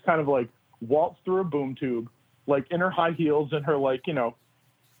would just kind of like waltz through a boom tube, like in her high heels and her like, you know,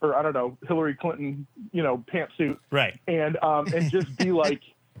 or I don't know, Hillary Clinton, you know, pantsuit, right? And just be like,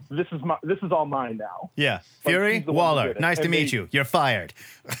 this is all mine now. Yeah, like, Fury, Waller, nice to meet you. You're fired.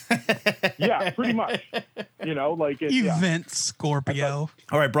 Yeah, pretty much. You know, like Event Scorpio.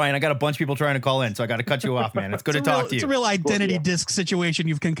 All right, Brian, I got a bunch of people trying to call in, so I got to cut you off, man. It's good to talk to you. It's a real identity disc situation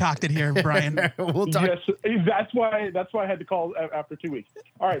you've concocted here, Brian. We'll talk. Yes, that's why I had to call after 2 weeks.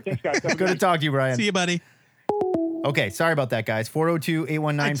 All right, thanks, guys. Good to talk to you, Brian. See you, buddy. Okay, sorry about that, guys.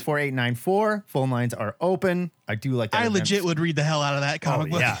 402-819-4894. Phone lines are open. I do like that. I legit would read the hell out of that comic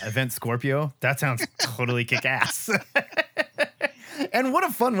book. Yeah, Event Scorpio. That sounds totally kick-ass. And what a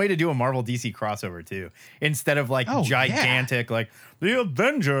fun way to do a Marvel DC crossover, too. Instead of like gigantic, like the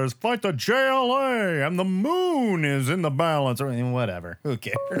Avengers fight the JLA and the moon is in the balance or whatever. Who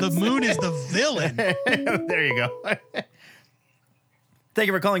cares? The moon is the villain. There you go. Thank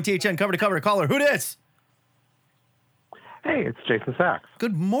you for calling THN Cover to Cover. Caller, who dis? Hey, it's Jason Sachs.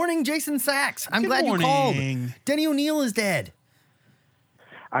 Good morning, Jason Sachs. I'm glad you called. Denny O'Neil is dead.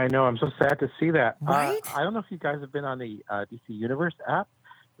 I know. I'm so sad to see that. Right? I don't know if you guys have been on the DC Universe app.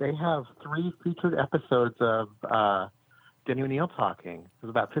 They have 3 featured episodes of Denny O'Neil talking.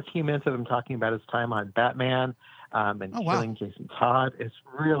 There's about 15 minutes of him talking about his time on Batman and killing Jason Todd. It's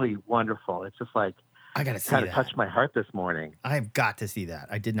really wonderful. It's just like I got to see kind that. of touched my heart this morning. I've got to see that.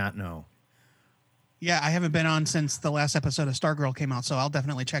 I did not know. Yeah, I haven't been on since the last episode of Stargirl came out, so I'll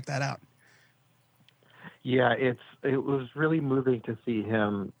definitely check that out. Yeah, it was really moving to see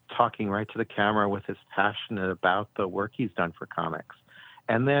him talking right to the camera with his passion about the work he's done for comics.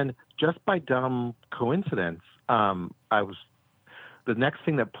 And then just by dumb coincidence, the next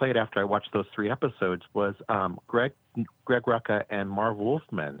thing that played after I watched those 3 episodes was Greg Rucka and Marv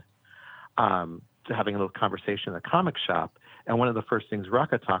Wolfman having a little conversation in the comic shop. And one of the first things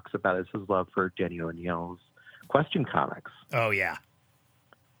Rucka talks about is his love for Denny O'Neil's Question comics. Oh, yeah.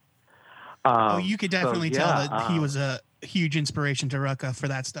 You could definitely tell that he was a huge inspiration to Rucka for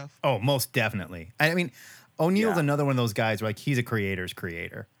that stuff. Oh, most definitely. I mean, O'Neill's another one of those guys where like he's a creator's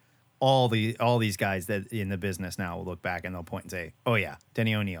creator. All these guys that in the business now will look back and they'll point and say, "Oh yeah,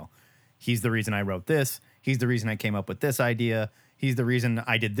 Denny O'Neil. He's the reason I wrote this. He's the reason I came up with this idea. He's the reason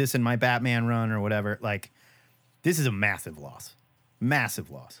I did this in my Batman run or whatever." Like, this is a massive loss.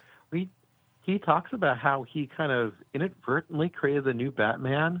 Massive loss. He talks about how he kind of inadvertently created the new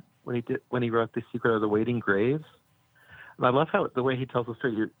Batman when he wrote The Secret of the Waiting Graves. And I love how the way he tells the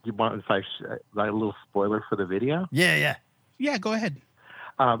story. You want if I a little spoiler for the video? Yeah. Yeah, go ahead.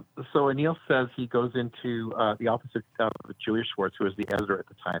 So O'Neil says he goes into the office of Julia Schwartz, who was the editor at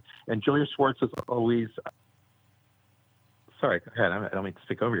the time. And Julia Schwartz is always... Sorry, go ahead. I don't mean to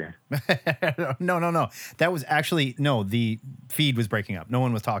speak over you. No. That was actually... No, the feed was breaking up. No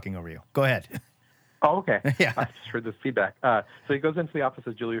one was talking over you. Go ahead. Oh, okay. Yeah. I just heard this feedback. So he goes into the office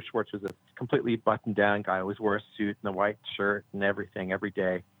of Julia Schwartz, who's a completely buttoned-down guy, always wore a suit and a white shirt and everything every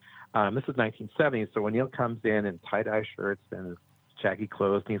day. This is 1970, so O'Neil comes in tie-dye shirts and his shaggy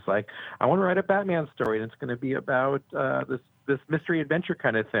clothes, and he's like, "I want to write a Batman story, and it's going to be about this mystery adventure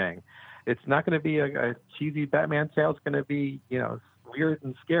kind of thing. It's not going to be a cheesy Batman tale. It's going to be, weird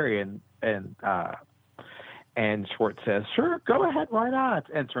and scary." And And Schwartz says, sure, go ahead, why not?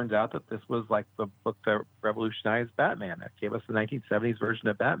 And it turns out that this was like the book that revolutionized Batman. That gave us the 1970s version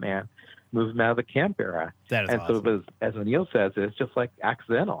of Batman, moved him out of the camp era. That is and awesome. so it was, as O'Neill says, it's just like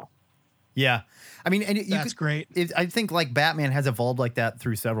accidental. Yeah. I mean, and That's great. I think like Batman has evolved like that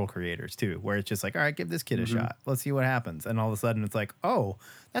through several creators too, where it's just like, all right, give this kid a shot. Let's see what happens. And all of a sudden it's like, oh,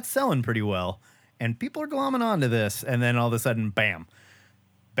 that's selling pretty well. And people are glomming onto this. And then all of a sudden, bam,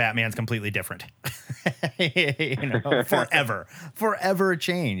 Batman's completely different. Forever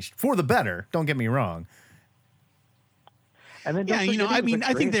changed for the better. Don't get me wrong. And then Yeah,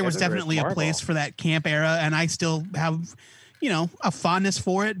 I think there was definitely a place for that camp era, and I still have, a fondness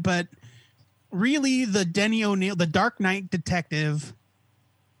for it. But really, the Denny O'Neil, the Dark Knight detective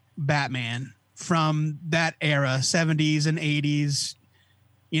Batman from that era, 70s and 80s,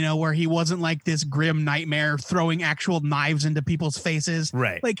 where he wasn't like this grim nightmare throwing actual knives into people's faces.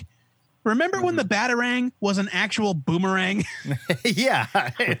 Right. Like, remember when the Batarang was an actual boomerang? Yeah.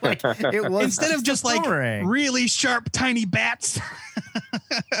 It was Instead of just like boomerang. really sharp, tiny bats.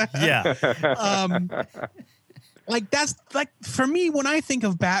 Yeah. Like, that's like, for me, when I think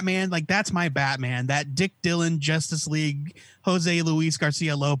of Batman, like, that's my Batman, that Dick Dillon, Justice League, Jose Luis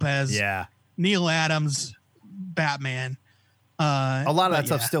Garcia Lopez, Yeah. Neil Adams, Batman. A lot of that but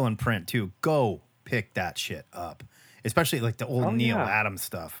stuff's yeah. still in print too. Go pick that shit up, especially like the old Neil Adams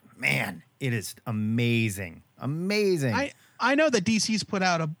stuff. Man, it is amazing, amazing. I know that DC's put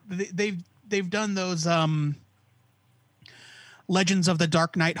out they've done those Legends of the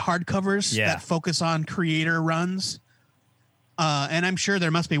Dark Knight hardcovers that focus on creator runs. And I'm sure there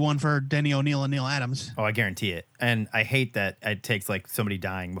must be one for Denny O'Neil and Neil Adams. Oh, I guarantee it. And I hate that it takes like somebody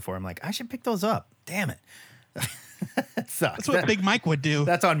dying before I'm like, I should pick those up. Damn it. That sucks. That's what Big Mike would do.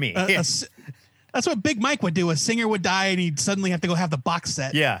 That's on me. That's what Big Mike would do. A singer would die and he'd suddenly have to go have the box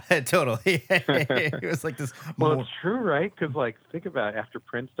set. Yeah, totally. It was like this. Well, it's true, right? Because, like, think about it. After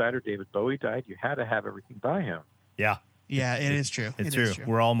Prince died or David Bowie died, you had to have everything by him. Yeah. Yeah, it is true. It's It is true.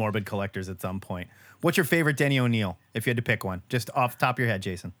 We're all morbid collectors at some point. What's your favorite Denny O'Neil, if you had to pick one? Just off the top of your head,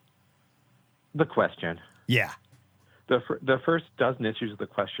 Jason. The Question. Yeah. The first dozen issues of The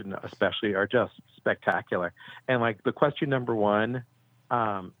Question, especially, are just spectacular. And, like, The Question number one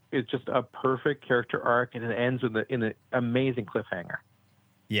is just a perfect character arc, and it ends in an amazing cliffhanger.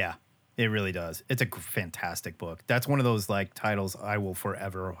 Yeah, it really does. It's a fantastic book. That's one of those, like, titles I will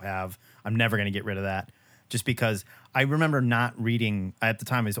forever have. I'm never going to get rid of that. Just because I remember not reading, at the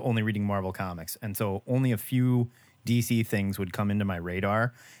time I was only reading Marvel Comics. And so only a few DC things would come into my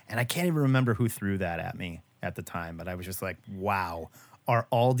radar. And I can't even remember who threw that at me at the time. But I was just like, wow, are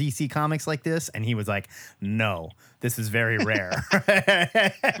all DC comics like this? And he was like, no, this is very rare. At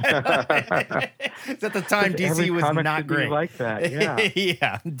the time, DC was not great. Like that, yeah.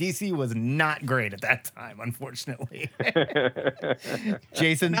 Yeah, DC was not great at that time, unfortunately.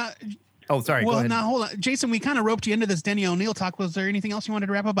 Jason... Oh, sorry. Well, go ahead. now hold on, Jason. We kind of roped you into this Denny O'Neil talk. Was there anything else you wanted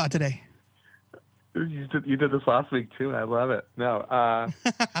to wrap about today? You did this last week too. I love it. No, I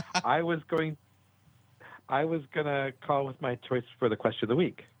was gonna call with my choice for the question of the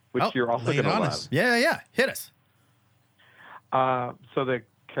week, which you're also gonna love. Yeah. Hit us. So the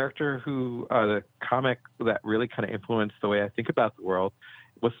character the comic that really kind of influenced the way I think about the world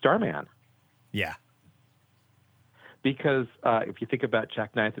was Starman. Yeah. Because if you think about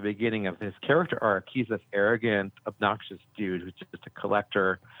Jack Knight at the beginning of his character arc, he's this arrogant, obnoxious dude who's just a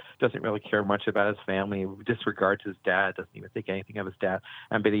collector, doesn't really care much about his family, disregards his dad, doesn't even think anything of his dad.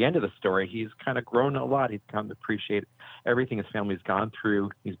 And by the end of the story, he's kind of grown a lot. He's come to appreciate everything his family's gone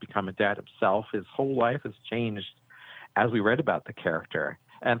through. He's become a dad himself. His whole life has changed as we read about the character.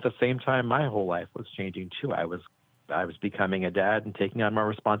 And at the same time, my whole life was changing too. I was becoming a dad and taking on more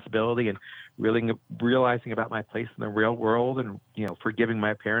responsibility and really realizing about my place in the real world and, forgiving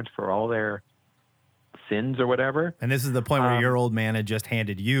my parents for all their sins or whatever. And this is the point where your old man had just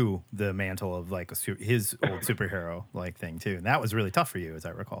handed you the mantle of like his old superhero like thing too. And that was really tough for you, as I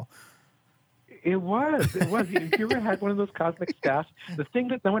recall. It was. If you ever had one of those cosmic staffs, the thing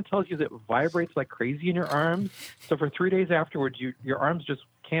that no one tells you is it vibrates like crazy in your arms. So for 3 days afterwards, your arms just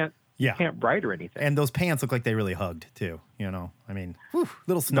can't write or anything. And those pants look like they really hugged too. I mean, whew,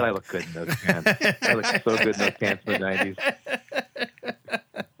 little snug. But I look good in those pants. I look so good in those pants in the 90s.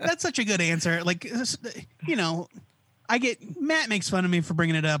 That's such a good answer. Like, Matt makes fun of me for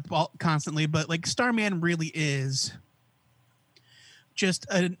bringing it up constantly, but like Starman really is just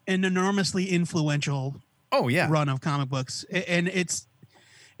an enormously influential run of comic books. And it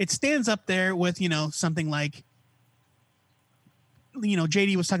stands up there with, something like,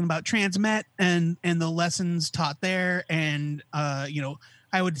 JD was talking about Transmet and the lessons taught there, and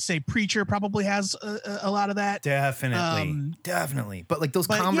I would say Preacher probably has a lot of that. Definitely. But like those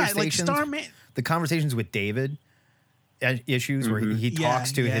But conversations, yeah, like Starman. the conversations with David issues where he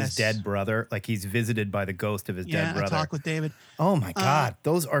talks to his dead brother, like he's visited by the ghost of his dead brother. Talk with David. Oh my God.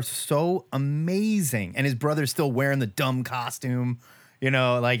 Those are so amazing. And his brother's still wearing the dumb costume. You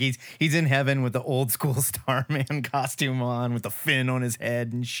know, like he's in heaven with the old school Starman costume on with the fin on his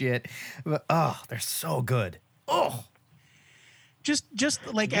head and shit. But, they're so good. Oh, just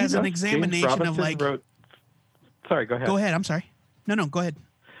like as an examination of like. Sorry, go ahead. Go ahead. I'm sorry. No, go ahead.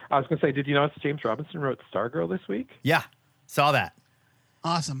 I was going to say, did you notice James Robinson wrote Stargirl this week? yeah. Saw that.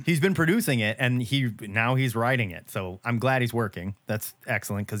 Awesome. He's been producing it and now he's writing it. So I'm glad he's working. That's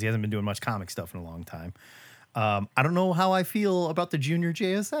excellent because he hasn't been doing much comic stuff in a long time. I don't know how I feel about the Junior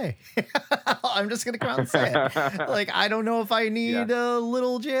JSA. I'm just going to come out and say it. Like, I don't know if I need a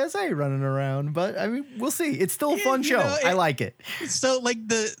little JSA running around, but I mean, we'll see. It's still a fun show. I like it. So like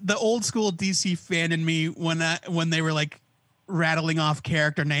the old school DC fan in me, when they were like rattling off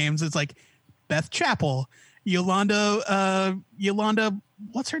character names, it's like Beth Chapel, Yolanda,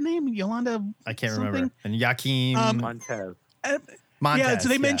 what's her name? Yolanda. I can't something? remember. And Joaquin Montez. Yeah, so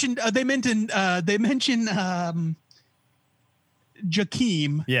they mentioned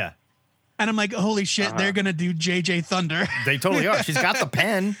Jakeem. Yeah. And I'm like, holy shit, they're gonna do JJ Thunder. They totally are. She's got the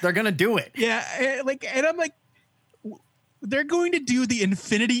pen. They're gonna do it. Yeah, and I'm like, they're going to do the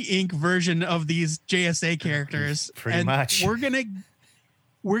Infinity Inc. version of these JSA characters. Pretty much. We're gonna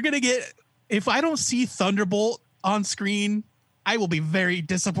get, if I don't see Thunderbolt on screen, I will be very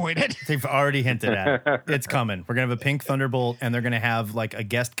disappointed. They've already hinted at it. It's coming. We're going to have a pink Thunderbolt, and they're going to have like a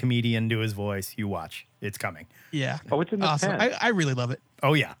guest comedian do his voice. You watch. It's coming. Yeah. Oh, it's in the awesome. pen. I really love it.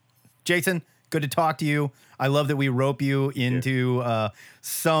 Oh, yeah. Jason, good to talk to you. I love that we rope you into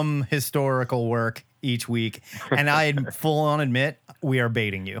some historical work each week. And I full on admit, we are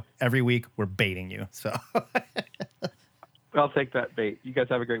baiting you. Every week, we're baiting you. So I'll take that bait. You guys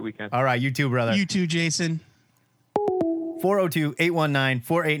have a great weekend. all right. You too, brother. You too, Jason.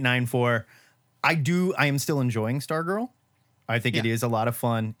 402-819-4894. I am still enjoying Stargirl. I think it is a lot of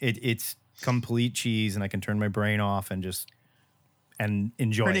fun. It's complete cheese, and I can turn my brain off and just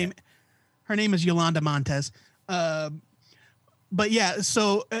enjoy it. Her name is Yolanda Montez. But yeah,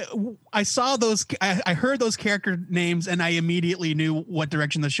 so I saw those. I heard those character names, and I immediately knew what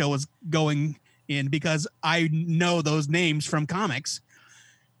direction the show was going in because I know those names from comics.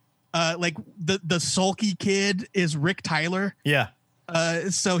 Like the sulky kid is Rick Tyler. Yeah.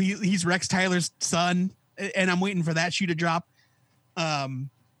 So he's Rex Tyler's son, and I'm waiting for that shoe to drop.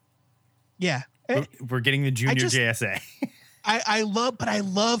 Yeah. We're getting the Junior JSA. I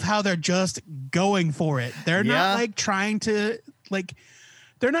love how they're just going for it. They're not like trying to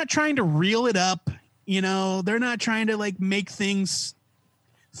they're not trying to reel it up. You know, they're not trying to like make things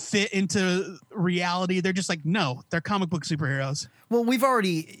fit into reality. They're just like, no, they're comic book superheroes. Well,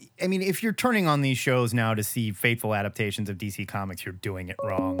 if you're turning on these shows now to see faithful adaptations of DC Comics, you're doing it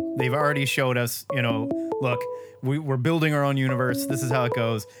wrong. They've already showed us, look, we're building our own universe. This is how it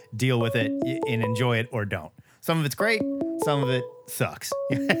goes. Deal with it and enjoy it or don't. Some of it's great. Some of it sucks.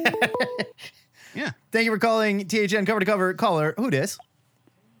 Yeah. Thank you for calling THN Cover to Cover. Caller, who dis?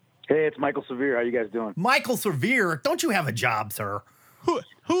 Hey, it's Michael Severe. How you guys doing? Michael Severe. Don't you have a job, sir? Who?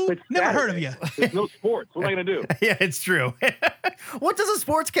 It's Never Saturday. heard of you. There's no sports. What am I going to do? Yeah, it's true. What does a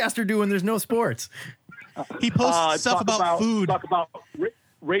sportscaster do when there's no sports? He posts stuff about food. Talk about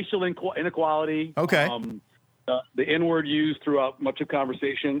racial inequality. Okay. The N-word used throughout much of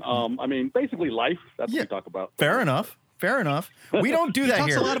conversation. Basically life. That's what we talk about. Fair enough. We don't do that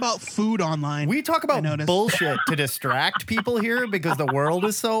Talks here. a lot about food online. We talk about bullshit to distract people here because the world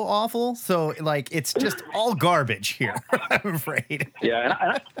is so awful. So, it's just all garbage here, I'm afraid.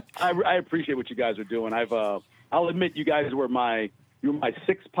 Yeah, and I appreciate what you guys are doing. I'll admit you guys were my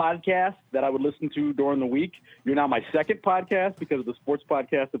sixth podcast that I would listen to during the week. You're now my second podcast because the sports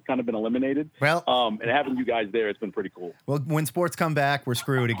podcasts have kind of been eliminated. Well, and having you guys there, it's been pretty cool. Well, when sports come back, we're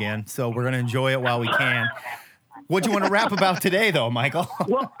screwed again. So we're going to enjoy it while we can. What do you want to rap about today, though, Michael?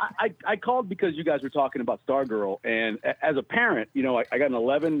 Well, I called because you guys were talking about Stargirl. And as a parent, I got an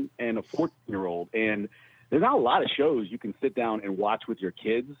 11 and a 14-year-old. And there's not a lot of shows you can sit down and watch with your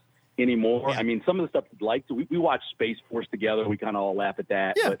kids anymore. Yeah. I mean, some of the stuff we'd like to. We watch Space Force together. We kind of all laugh at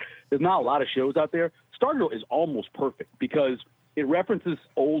that. Yeah. But there's not a lot of shows out there. Stargirl is almost perfect because it references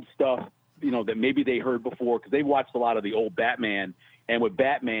old stuff, that maybe they heard before because they watched a lot of the old Batman. And with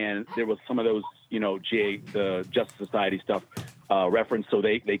Batman, there was some of those, the Justice Society stuff referenced. So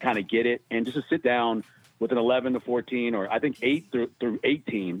they kind of get it. And just to sit down with an 11 to 14, or I think 8 through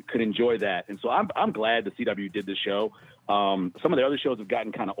 18 could enjoy that. And so I'm glad the CW did this show. Some of the other shows have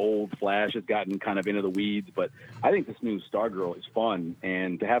gotten kind of old. Flash has gotten kind of into the weeds, but I think this new Stargirl is fun,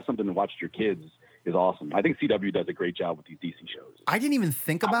 and to have something to watch with your kids is awesome. I think CW does a great job with these DC shows. I didn't even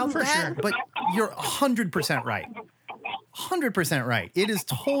think about that, but you're 100% right. 100% right. It is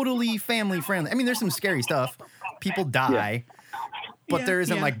totally family friendly. I mean, there's some scary stuff. People die, but there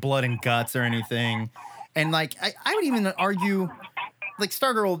isn't like blood and guts or anything. And like, I would even argue, like,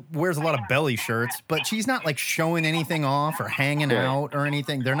 Stargirl wears a lot of belly shirts, but she's not like showing anything off or hanging out or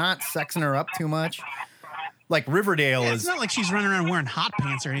anything. They're not sexing her up too much. Like Riverdale is. It's not like she's running around wearing hot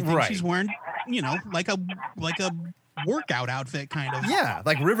pants or anything. Right. She's wearing, you know, like a workout outfit kind of. Yeah,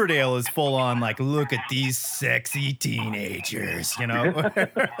 like Riverdale is full on like, look at these sexy teenagers, you know?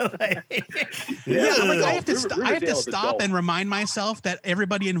 Like, I have to stop and remind myself that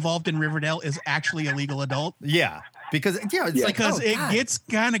everybody involved in Riverdale is actually a legal adult. Yeah. Because it's like, because it gets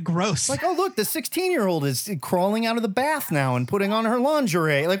kind of gross. Like, oh, look, the 16-year-old is crawling out of the bath now and putting on her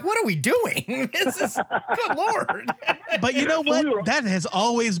lingerie. Like, what are we doing? This is, good Lord. But you know what? That has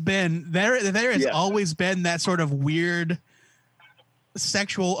always been, there has always been that sort of weird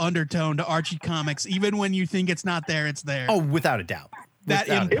sexual undertone to Archie comics. Even when you think it's not there, it's there. Oh, without a doubt. That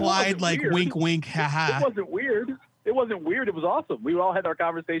implied, like, weird. Wink, wink, haha. It wasn't weird. It wasn't weird. It was awesome. We all had our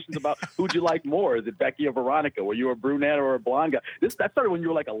conversations about who'd you like more? Is it Becky or Veronica? Were you a brunette or a blonde guy? That started when you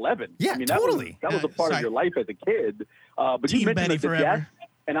were like 11. Yeah, I mean, totally. That was a part of your life as a kid. But Team you mentioned Betty the forever. death,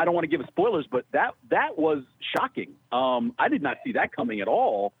 and I don't want to give spoilers, but that was shocking. I did not see that coming at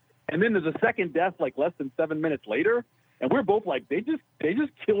all. And then there's a second death like less than 7 minutes later, and we're both like, they just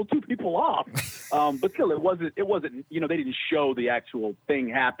killed 2 people off. But still, it wasn't. You know, they didn't show the actual thing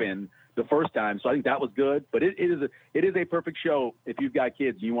happen the first time, so I think that was good. But it is a perfect show if you've got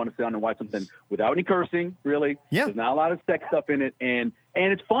kids and you want to sit down and watch something without any cursing. Really, there's not a lot of sex stuff in it, and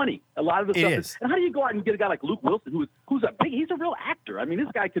it's funny. A lot of the stuff is. And how do you go out and get a guy like Luke Wilson, he's a real actor? I mean, this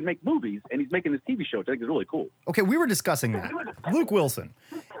guy can make movies, and he's making this TV show, which I think is really cool. Okay, we were discussing that. Luke Wilson,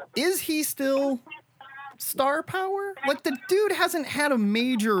 is he still star power? Like, the dude hasn't had a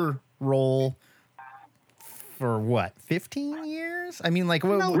major role for what, 15 years? I mean, like,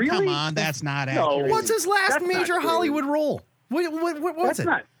 no, really? Come on, that's not accurate. What's his last major Hollywood role? What was it?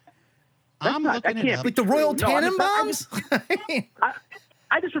 I'm looking it up. Like the Royal Tannenbaums?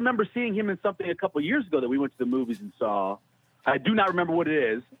 I just remember seeing him in something a couple of years ago that we went to the movies and saw. I do not remember what it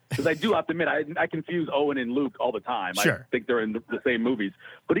is, because I do have to admit I confuse Owen and Luke all the time. Sure. I think they're in the same movies.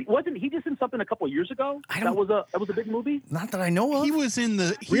 But wasn't he just in something a couple of years ago? That was a big movie? Not that I know of. He was in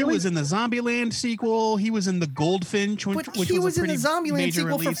the Zombieland sequel. He was in the Goldfinch, which he was in the a pretty Zombieland major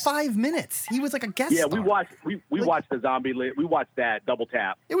sequel release. for 5 minutes. He was like a guest star. We watched the Zombieland. We watched that Double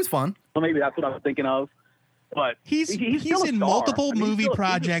Tap. It was fun. So maybe that's what I was thinking of. But he's still a in star. multiple I mean, movie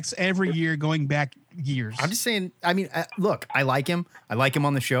projects every year going back years. I'm just saying, I mean, look, I like him. I like him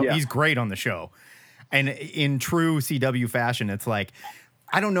on the show. Yeah. He's great on the show. And in true CW fashion, it's like,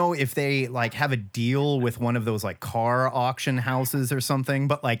 I don't know if they like have a deal with one of those like car auction houses or something,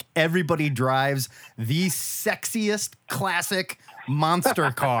 but like everybody drives the sexiest classic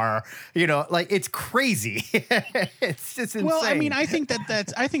monster car, you know, like it's crazy. It's just insane. Well, I mean, I think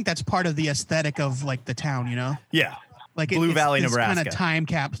that's part of the aesthetic of like the town, you know? Yeah. Like Blue Valley, Nebraska. Kind of time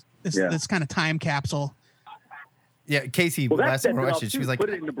this kind of time capsule. Yeah, Casey, last time we watched it, she was like, put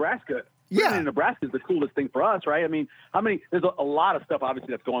it in Nebraska. Yeah. In Nebraska is the coolest thing for us, right? I mean, there's a lot of stuff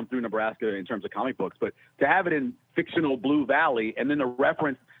obviously that's going through Nebraska in terms of comic books, but to have it in fictional Blue Valley and then the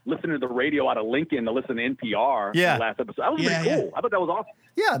reference, listening to the radio out of Lincoln to listen to NPR in the last episode, that was really cool. I thought that was awesome.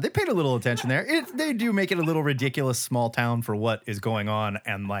 Yeah, they paid a little attention there. They do make it a little ridiculous small town for what is going on,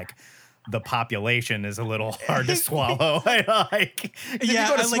 and like the population is a little hard to swallow. Like, if you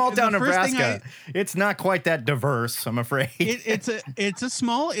go to small town Nebraska, it's not quite that diverse, I'm afraid. It's a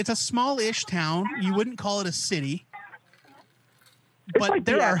small-ish town. You wouldn't call it a city. But like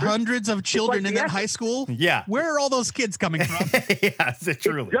there are hundreds of children in that high school. Yeah. Where are all those kids coming from? Yes,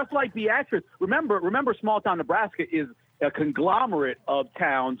 truly. It's just like the actress. Remember, small town Nebraska is a conglomerate of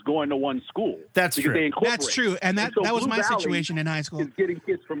towns going to one school. That's true. That's true. And that was my situation in high school. Is getting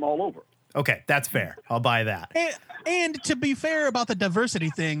kids from all over. Okay, that's fair. I'll buy that. And to be fair about the diversity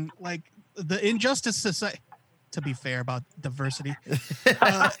thing, like the Injustice Society. To be fair about diversity.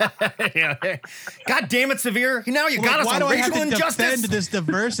 God damn it, Severe. Now you got us on racial injustice. Defend this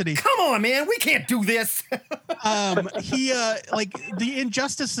diversity. Come on, man. We can't do this. Like the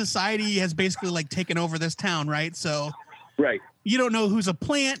Injustice Society has basically like taken over this town, right? So right. You don't know who's a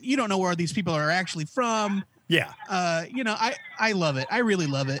plant. You don't know where these people are actually from. Yeah. You know, I love it. I really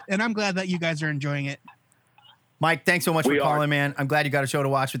love it. And I'm glad that you guys are enjoying it. Mike, thanks so much for We are. calling, man. I'm glad you got a show to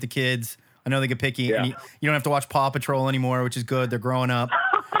watch with the kids. I know they get picky. Yeah. And you don't have to watch Paw Patrol anymore, which is good. They're growing up.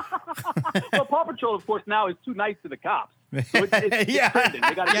 Well, Paw Patrol, of course, now is too nice to the cops. So it's Yeah. trending.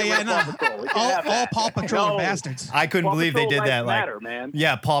 They got to get rid of Paw Patrol. We can't have All that. Paw Patrol No. are bastards. I couldn't Paw believe they Patrol did that. lives Like, matter, man.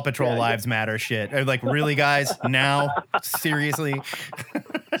 yeah, Paw Patrol Yeah, lives matter shit. Like, really, guys? Now? Seriously?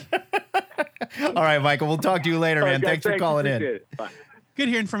 All right, Michael. We'll talk to you later, All right, man. guys, Thanks for calling in. Appreciate it. Bye. Good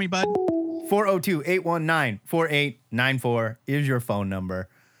hearing from you, bud. 402-819-4894 is your phone number.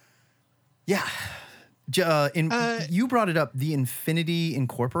 Yeah. You brought it up, the Infinity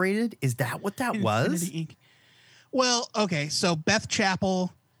Incorporated. Is that what that was? Infinity Inc. Well, okay, so Beth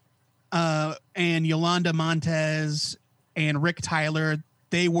Chappell and Yolanda Montez and Rick Tyler,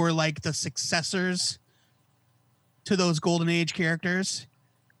 they were like the successors to those Golden Age characters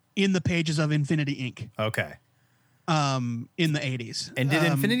in the pages of Infinity Inc. Okay. In the 80s. And did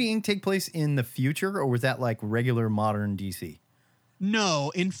Infinity Inc. take place in the future, or was that like regular modern DC?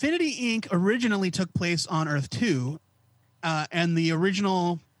 No, Infinity Inc. originally took place on Earth 2, and the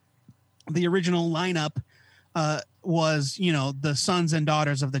original lineup was, you know, the sons and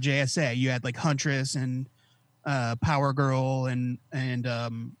daughters of the JSA. You had like Huntress and Power Girl and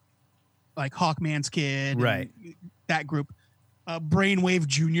like Hawkman's kid, and Right. that group. Brainwave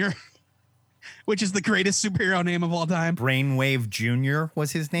Jr., which is the greatest superhero name of all time. Brainwave Jr.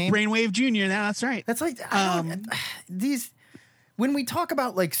 was his name? Brainwave Jr., that's right. That's like, these, when we talk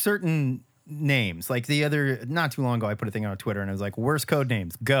about like certain names, like not too long ago, I put a thing on Twitter and I was like, worst code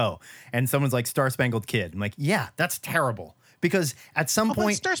names, go. And someone's like Star Spangled Kid. I'm like, yeah, that's terrible. Because at some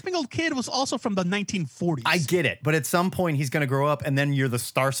point, Star Spangled Kid was also from the 1940s. I get it, but at some point he's going to grow up and then you're the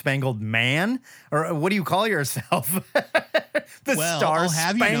Star Spangled Man? Or what do you call yourself? Star I'll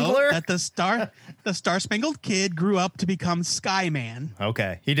have Spangler? you know that the Star Spangled Kid grew up to become Skyman.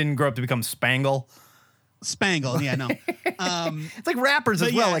 Okay. He didn't grow up to become Spangle. Spangle, yeah, no. It's like rappers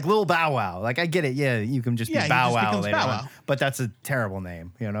as well, yeah. like Lil Bow Wow. Like I get it, yeah, you can just Yeah, be he Bow just Wow becomes later Bow on, Wow. but that's a terrible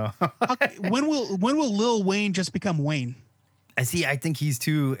name, you know. When will Lil Wayne just become Wayne? I see. I think he's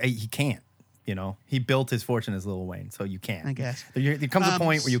too. He can't. You know, he built his fortune as Lil Wayne, so you can't. I guess. There comes a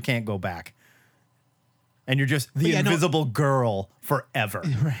point where you can't go back, and you're just the yeah, no- invisible girl forever.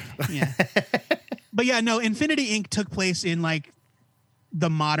 Right. Yeah. But yeah, no, Infinity Inc. took place in like the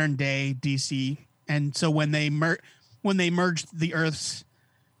modern day DC. And so when they merged the Earths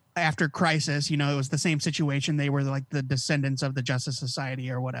after Crisis, you know, it was the same situation. They were like the descendants of the Justice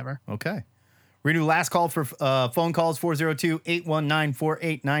Society or whatever. Okay. Renew last call for phone calls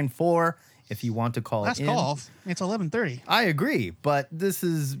 402-819-4894 if you want to call Last in. call. It's 11:30. I agree, but this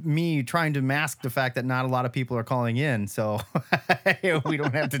is me trying to mask the fact that not a lot of people are calling in, so we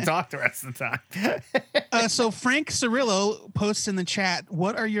don't have to talk the rest of the time. So Frank Cirillo posts in the chat,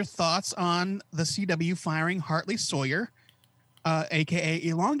 what are your thoughts on the CW firing Hartley Sawyer, aka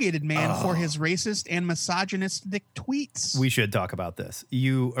Elongated Man, for his racist and misogynistic tweets? We should talk about this.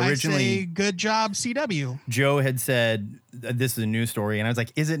 You I say, originally, good job, CW. Joe had said this is a news story, and I was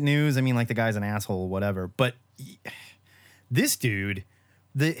like, is it news? I mean, like the guy's an asshole, whatever. But this dude,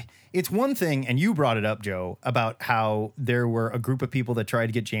 it's one thing, and you brought it up, Joe, about how there were a group of people that tried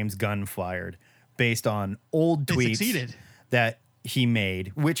to get James Gunn fired based on old They tweets succeeded. that he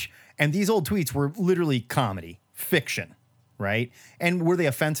made, and these old tweets were literally comedy, fiction, right? And were they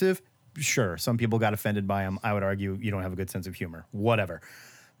offensive? Sure. Some people got offended by them. I would argue you don't have a good sense of humor, whatever.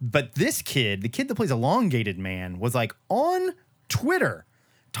 But this kid, the kid that plays Elongated Man, was like on Twitter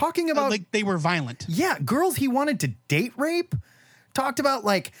talking about like they were violent. Yeah, girls he wanted to date rape. Talked about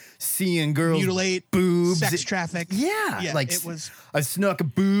like seeing girls Mutilate, boobs, sex traffic. Yeah, like it was. I snuck a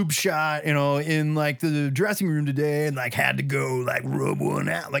boob shot, you know, in like the dressing room today, and like had to go like rub one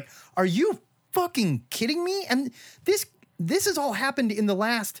out. Like, are you fucking kidding me? And this has all happened in the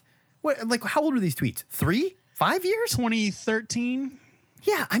last how old are these tweets? 3, 5 years? 2013.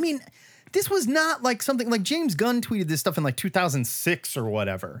 Yeah, I mean, this was not like something like James Gunn tweeted this stuff in like 2006 or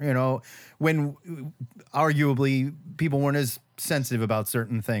whatever, you know, when arguably people weren't as sensitive about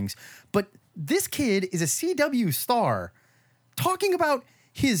certain things. But this kid is a CW star talking about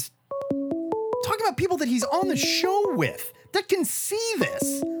people that he's on the show with that can see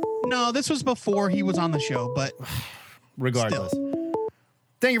this. No, this was before he was on the show, but regardless.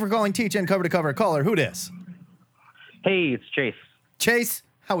 Thank you for calling THN Cover to Cover. Caller, who dis? Hey, it's Chase. Chase,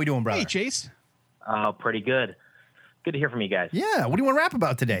 how we doing, brother? Hey, Chase. Pretty good. Good to hear from you guys. Yeah, what do you want to rap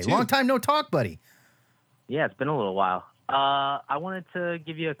about today? Long time no talk, buddy. Yeah, it's been a little while. I wanted to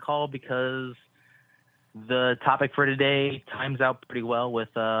give you a call because the topic for today times out pretty well with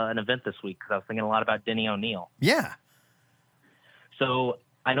an event this week because I was thinking a lot about Denny O'Neil. Yeah. So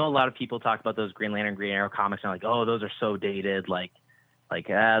I know a lot of people talk about those Green Lantern, Green Arrow comics and like, oh, those are so dated.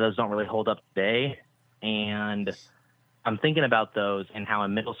 Those don't really hold up today. And I'm thinking about those and how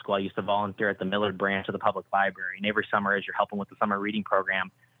in middle school I used to volunteer at the Millard branch of the public library. And every summer, as you're helping with the summer reading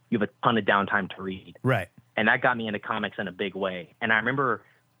program, you have a ton of downtime to read. Right. And that got me into comics in a big way. And I remember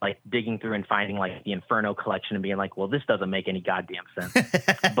like digging through and finding like the Inferno collection and being like, well, this doesn't make any goddamn sense.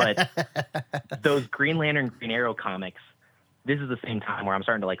 But those Green Lantern, Green Arrow comics, this is the same time where I'm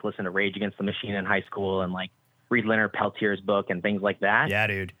starting to like listen to Rage Against the Machine in high school and like read Leonard Peltier's book and things like that. Yeah,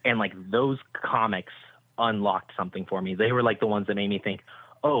 dude. And like those comics unlocked something for me. They were like the ones that made me think,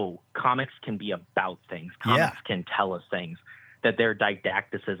 oh, comics can be about things. Comics can tell us things. That their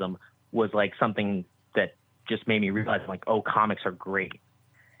didacticism was like something that just made me realize like, oh, comics are great.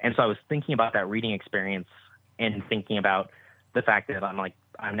 And so I was thinking about that reading experience and thinking about the fact that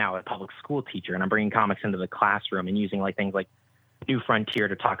I'm now a public school teacher and I'm bringing comics into the classroom and using like things like New Frontier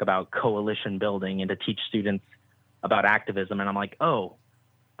to talk about coalition building and to teach students about activism. And I'm like, oh,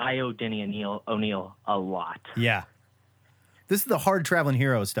 I owe Denny O'Neil a lot. Yeah. This is the hard traveling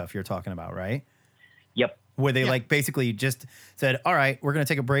hero stuff you're talking about, right? Yep. Where they like basically just said, all right, we're going to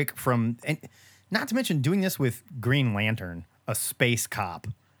take a break from, and not to mention doing this with Green Lantern, a space cop.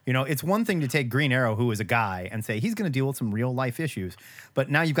 You know, it's one thing to take Green Arrow, who is a guy, and say he's going to deal with some real life issues. But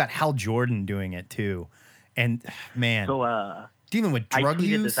now you've got Hal Jordan doing it too. And man, so dealing with drug I tweeted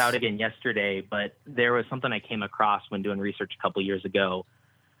use. this out again yesterday, but there was something I came across when doing research a couple years ago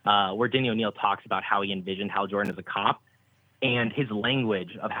where Denny O'Neil talks about how he envisioned Hal Jordan as a cop. And his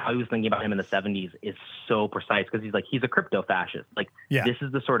language of how he was thinking about him in the 70s is so precise because he's a crypto fascist. Like, this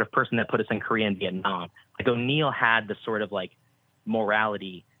is the sort of person that put us in Korea and Vietnam. Like, O'Neil had the sort of like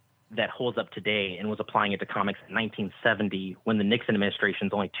morality that holds up today and was applying it to comics in 1970 when the Nixon administration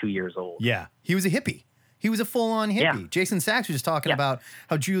is only 2 years old. Yeah. He was a hippie. He was a full-on hippie. Yeah. Jason Sachs was just talking about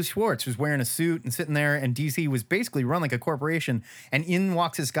how Julius Schwartz was wearing a suit and sitting there, and DC was basically run like a corporation. And in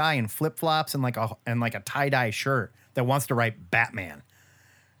walks this guy in flip-flops and like a tie-dye shirt that wants to write Batman.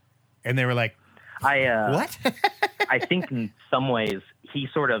 And they were like, what? I think in some ways he's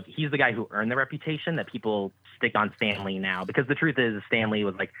the guy who earned the reputation that people stick on Stan Lee now. Because the truth is Stan Lee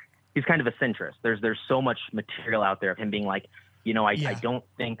was like, he's kind of a centrist. There's so much material out there of him being like, you know, I don't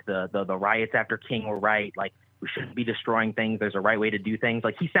think the riots after King were right. Like, we shouldn't be destroying things. There's a right way to do things.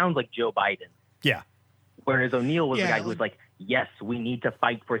 Like, he sounds like Joe Biden. Yeah. Whereas O'Neil was the guy who was like, yes, we need to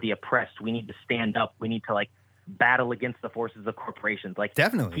fight for the oppressed. We need to stand up. We need to like battle against the forces of corporations. Like,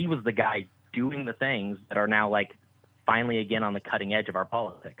 definitely, he was the guy doing the things that are now like finally again on the cutting edge of our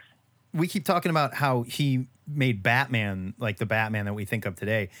politics. We keep talking about how he made Batman like the Batman that we think of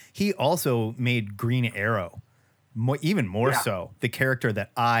today. He also made Green Arrow. Even more so, the character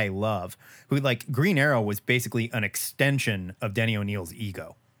that I love, who like Green Arrow was basically an extension of Denny O'Neil's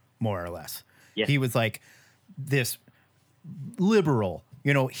ego, more or less. Yes. He was like this liberal,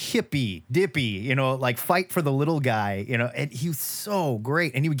 you know, hippie, dippy, you know, like fight for the little guy, you know, and he was so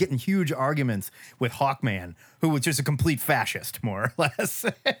great. And he would get in huge arguments with Hawkman, who was just a complete fascist, more or less.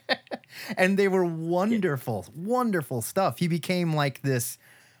 And they were wonderful, wonderful stuff. He became like this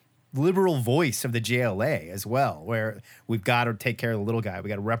liberal voice of the JLA as well, where we've got to take care of the little guy. We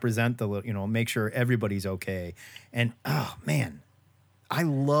got to represent the, you know, make sure everybody's okay. And oh man, I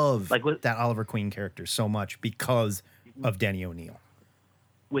love that Oliver Queen character so much because of Denny O'Neil.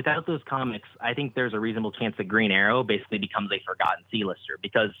 Without those comics, I think there's a reasonable chance that Green Arrow basically becomes a forgotten C-lister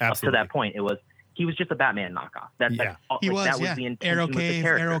because up to that point, he was just a Batman knockoff. That was the intention Arrow with the Cave,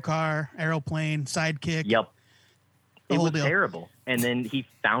 character. Arrow Car, Aeroplane, Sidekick. Yep. It was deal. terrible. And then he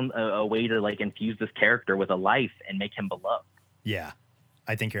found a way to like infuse this character with a life and make him beloved. Yeah.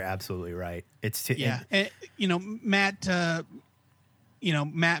 I think you're absolutely right. And, you know,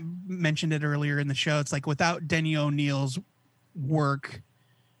 Matt mentioned it earlier in the show. It's like without Denny O'Neil's work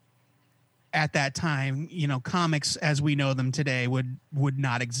at that time, you know, comics as we know them today would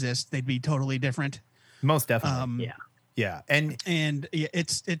not exist. They'd be totally different. Most definitely. Yeah. And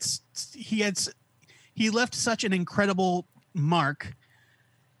he left such an incredible mark.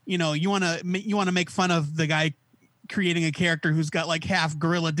 You know, you want to make fun of the guy creating a character who's got like half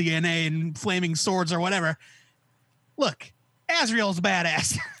gorilla DNA and flaming swords or whatever. Look, Azrael's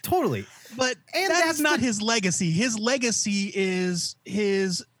badass. Totally. But that's not his legacy. His legacy is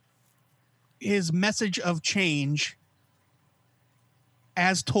his message of change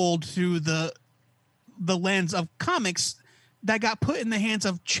as told through the lens of comics that got put in the hands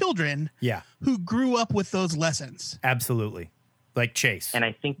of children who grew up with those lessons. Absolutely. Like Chase. And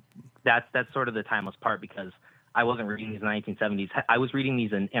I think that's sort of the timeless part because I wasn't reading these in the 1970s. I was reading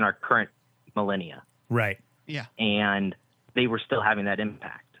these in our current millennia. Right. Yeah. And they were still having that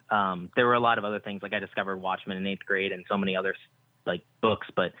impact. There were a lot of other things, like I discovered Watchmen in 8th grade and so many other like books,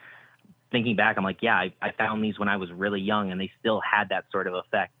 but thinking back, I'm like, yeah, I found these when I was really young, and they still had that sort of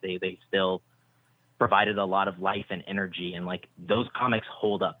effect. They still provided a lot of life and energy, and like those comics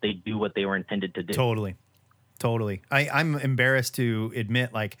hold up. They do what they were intended to do. Totally. I'm embarrassed to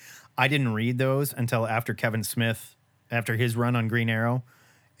admit, like, I didn't read those until after Kevin Smith, after his run on Green Arrow.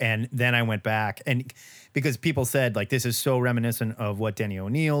 And then I went back, and because people said, like, this is so reminiscent of what Denny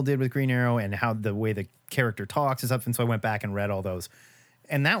O'Neil did with Green Arrow and how the way the character talks and stuff. And so I went back and read all those.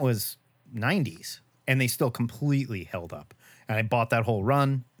 And that was 90s, and they still completely held up. And I bought that whole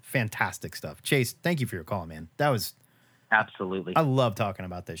run. Fantastic stuff. Chase, thank you for your call, man. That was absolutely. I love talking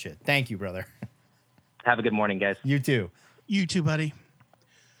about this shit. Thank you, brother. Have a good morning, guys. You too. You too, buddy.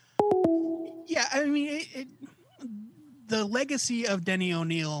 Yeah, I mean, the legacy of Denny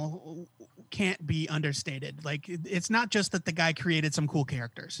O'Neil can't be understated. Like, it's not just that the guy created some cool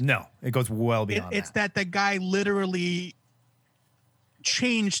characters. No, it goes well beyond It's that the guy literally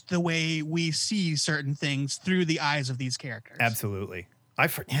changed the way we see certain things through the eyes of these characters. Absolutely.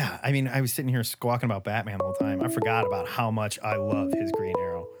 I mean, I was sitting here squawking about Batman the whole time. I forgot about how much I love his Green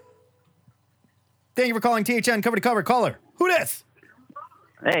Arrow. Thank you for calling THN Cover to Cover. Caller, who this?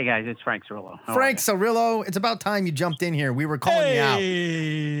 Hey, guys, it's Frank Cirillo. Frank Cirillo, it's about time you jumped in here. We were calling you out.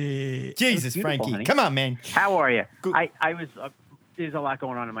 Jesus, Frankie. Honey. Come on, man. How are you? I was, there's a lot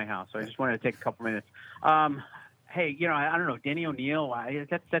going on in my house, so I just wanted to take a couple minutes. Hey, you know, I don't know, Denny O'Neil,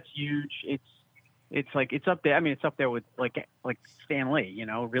 that's huge. It's like, it's up there. I mean, it's up there with like Stan Lee, you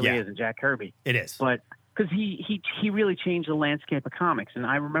know, it really is, and Jack Kirby. It is. But because he really changed the landscape of comics. And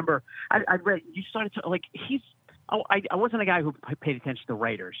I remember I read, you started to like, I wasn't a guy who paid attention to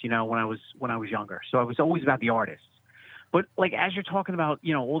writers, you know, when I was younger. So I was always about the artists. But like, as you're talking about,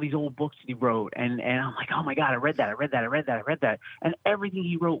 you know, all these old books that he wrote, and I'm like, oh my God, I read that. And everything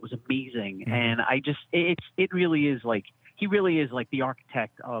he wrote was amazing. Mm-hmm. And I just, it really is like, he really is like the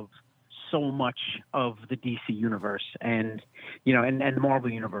architect of so much of the DC universe, and, you know, and Marvel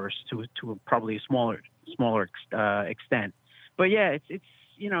universe to probably a smaller extent. But yeah, it's,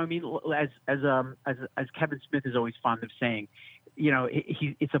 you know, I mean, as Kevin Smith is always fond of saying, you know,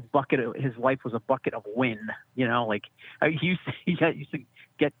 it's a bucket of, his life was a bucket of wind, you know, like he used to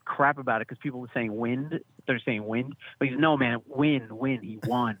get crap about it because people were saying wind, they're saying wind, but he's no, man, win, he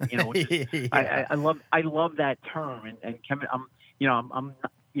won, you know. Yeah. I love that term, and Kevin, I'm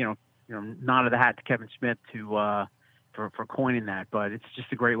nod of the hat to Kevin Smith for coining that, but it's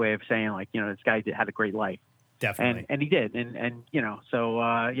just a great way of saying, like, you know, this guy had a great life. Definitely. And he did. And you know, so,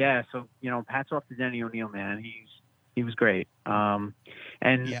 so, you know, hats off to Denny O'Neil, man. He was great. And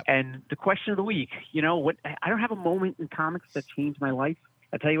the question of the week, you know, I don't have a moment in comics that changed my life.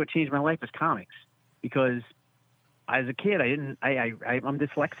 I tell you what changed my life is comics, because as a kid, I'm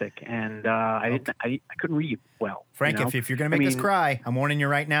dyslexic, and I couldn't read well. Frank, you know? if you're going to make us cry, I'm warning you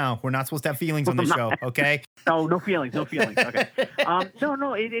right now. We're not supposed to have feelings on this show, okay? No feelings. Okay.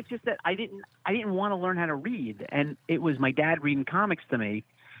 No. It's just that I didn't want to learn how to read, and it was my dad reading comics to me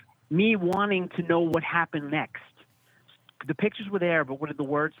wanting to know what happened next. The pictures were there, but what did the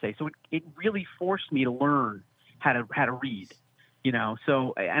words say? So it really forced me to learn how to read. You know,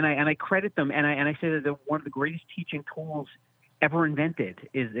 so and I credit them, and I say that one of the greatest teaching tools ever invented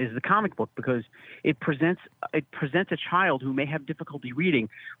is the comic book, because it presents a child who may have difficulty reading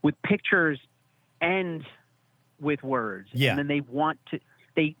with pictures and with words. Yeah. And then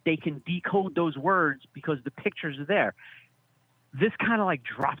they can decode those words because the pictures are there. This kind of like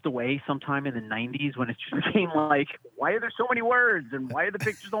dropped away sometime in the 90s when it just became like, why are there so many words, and why are the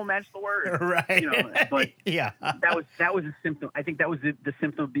pictures don't match the words? Right. You know, but yeah, that was a symptom. I think that was the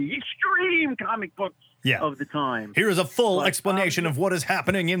symptom of the extreme comic books of the time. Here is a full explanation of what is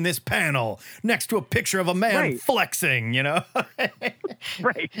happening in this panel next to a picture of a man flexing, you know?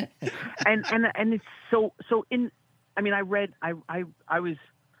 Right. And it's so in, I mean, I read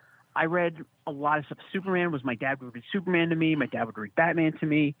a lot of stuff. Superman was, my dad would read Superman to me. My dad would read Batman to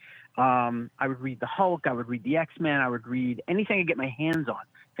me. I would read the Hulk. I would read the X-Men. I would read anything I could get my hands on.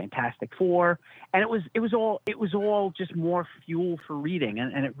 Fantastic Four. And it was all just more fuel for reading.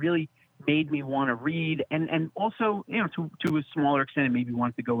 And it really made me want to read. And also, you know, to a smaller extent, it made me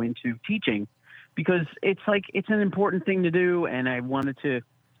want to go into teaching, because it's an important thing to do. And I wanted to,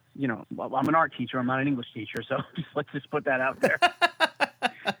 you know, I'm an art teacher. I'm not an English teacher. So let's just put that out there.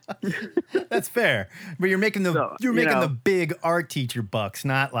 That's fair, but you're making the big art teacher bucks,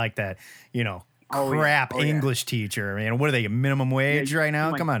 not like that, you know, crap English teacher. Man, what are they, minimum wage right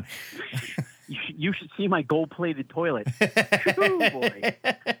now? Come on. You should see my gold-plated toilet. Oh boy.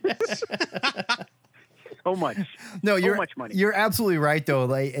 so much. No, so much money. You're absolutely right, though.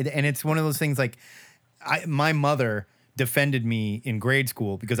 Like, and it's one of those things. Like, my mother defended me in grade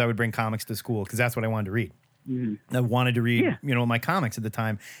school because I would bring comics to school because that's what I wanted to read. I wanted to read, my comics at the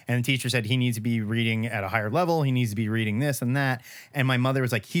time. And the teacher said he needs to be reading at a higher level. He needs to be reading this and that. And my mother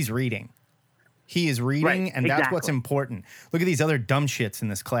was like, he's reading. He is reading, Right, and that's what's important. Look at these other dumb shits in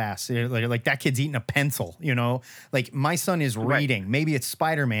this class. Like that kid's eating a pencil, Like my son is reading. Maybe it's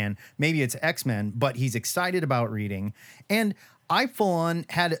Spider-Man, maybe it's X-Men, but he's excited about reading. And I full on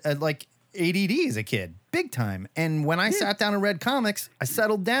had like ADD as a kid, big time. And when I sat down and read comics, I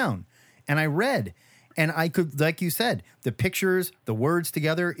settled down and I read. And I could, like you said, the pictures, the words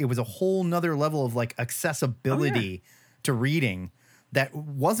together, it was a whole nother level of like accessibility to reading that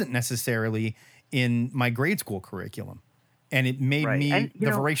wasn't necessarily in my grade school curriculum. And it made me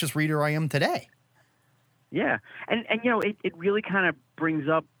the voracious reader I am today. Yeah. And it really kind of brings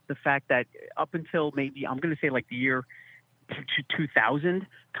up the fact that up until maybe, I'm going to say like the year 2000,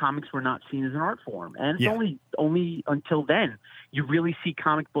 comics were not seen as an art form. And it's only until then you really see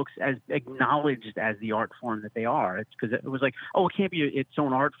comic books as acknowledged as the art form that they are. It's because it was like, oh, it can't be its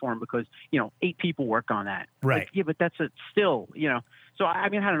own art form because, 8 people work on that. Right. Like, yeah, but that's still. So I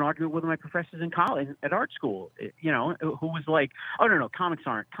had an argument with my professors in college at art school, who was like, oh, no, comics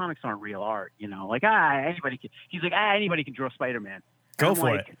aren't real art. Like, anybody can. He's like, anybody can draw Spider-Man. Go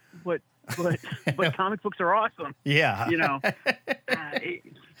for it. But comic books are awesome. Yeah.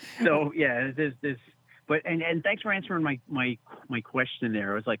 So yeah, there's but and thanks for answering my question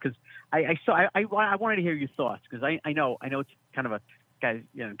there. I was like, because I wanted to hear your thoughts because I know it's kind of a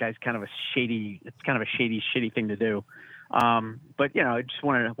guy's kind of a shady. It's kind of a shitty thing to do. But I just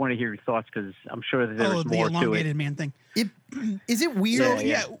want to hear your thoughts because I'm sure that there's more to it. The elongated man thing. Is it weird? So,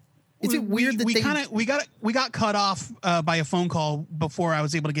 yeah. Is it weird that we got cut off by a phone call before I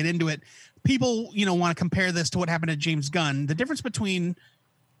was able to get into it? People, want to compare this to what happened to James Gunn. The difference between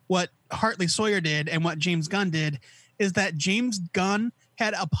what Hartley Sawyer did and what James Gunn did is that James Gunn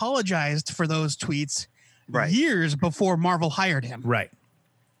had apologized for those tweets years before Marvel hired him. Right.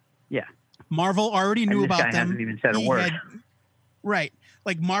 Yeah. Marvel already knew about them. Hasn't even said a word. Right.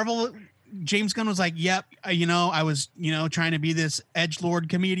 Like Marvel, James Gunn was like, yep, I was, trying to be this edgelord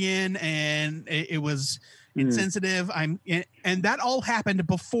comedian and it was insensitive. And that all happened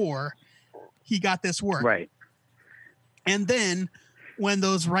before he got this work. Right. And then when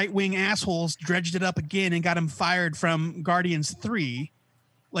those right-wing assholes dredged it up again and got him fired from Guardians 3,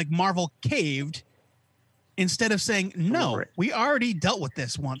 like Marvel caved instead of saying, no, we already dealt with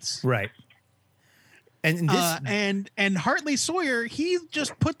this once. Right. And this, and Hartley Sawyer, he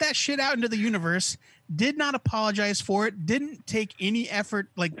just put that shit out into the universe, did not apologize for it, didn't take any effort,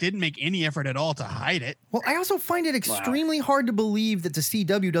 didn't make any effort at all to hide it. Well, I also find it extremely hard to believe that the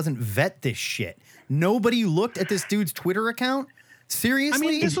CW doesn't vet this shit. Nobody looked at this dude's Twitter account.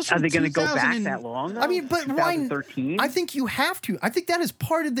 Seriously? This was are they going to go back that long? Though? But why? I think you have to. I think that is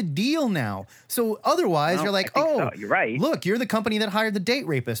part of the deal now. So otherwise, you're like, you're right. Look, you're the company that hired the date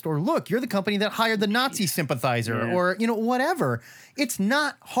rapist, or look, you're the company that hired the Nazi sympathizer, or whatever. It's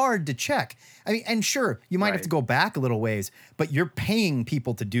not hard to check. And sure, you might have to go back a little ways, but you're paying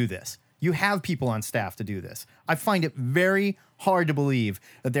people to do this. You have people on staff to do this. I find it very hard to believe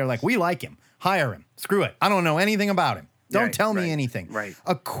that they're like, we like him, hire him. Screw it. I don't know anything about him. Don't tell me anything. Right.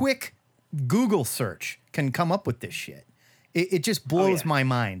 A quick Google search can come up with this shit. It just blows my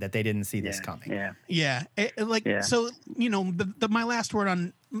mind that they didn't see this coming. Yeah. So, my last word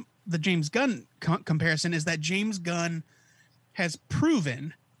on the James Gunn comparison is that James Gunn has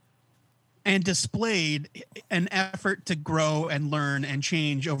proven and displayed an effort to grow and learn and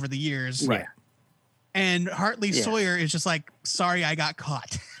change over the years. Right. And Hartley Sawyer is just like, sorry, I got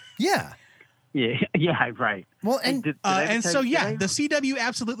caught. Yeah. Yeah, right. Well, and the CW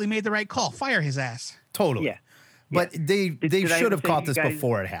absolutely made the right call. Fire his ass. Totally. Yeah. But they should have caught this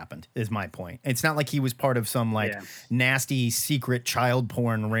before it happened, is my point. It's not like he was part of some nasty secret child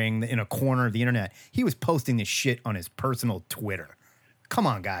porn ring in a corner of the internet. He was posting this shit on his personal Twitter. Come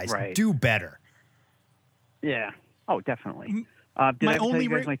on, guys. Do better. Yeah. Oh, definitely. Did I ever tell you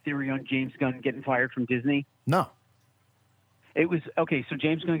guys my theory on James Gunn getting fired from Disney? No. It was okay. So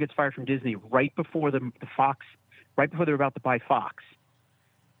James Gunn gets fired from Disney right before the Fox, right before they're about to buy Fox.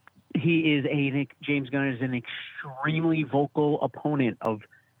 James Gunn is an extremely vocal opponent of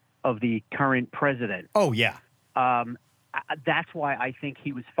the current president. Oh yeah. That's why I think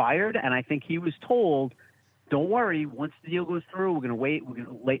he was fired, and I think he was told, "Don't worry. Once the deal goes through, we're going to wait. We're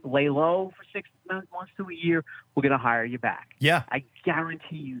going to lay low for 6 months to a year. We're going to hire you back." Yeah. I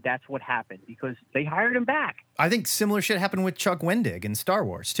guarantee you that's what happened because they hired him back. I think similar shit happened with Chuck Wendig in Star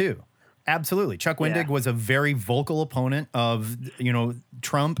Wars too. Absolutely. Chuck Wendig was a very vocal opponent of,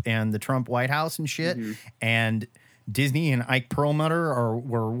 Trump and the Trump White House and shit. Mm-hmm. And Disney and Ike Perlmutter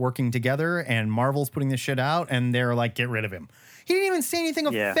were working together, and Marvel's putting this shit out, and they're like, get rid of him. He didn't even say anything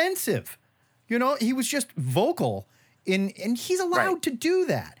offensive. He was just vocal, and he's allowed to do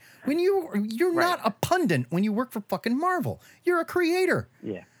that. When you're not a pundit when you work for fucking Marvel. You're a creator.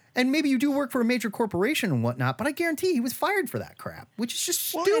 Yeah. And maybe you do work for a major corporation and whatnot, but I guarantee he was fired for that crap, which is just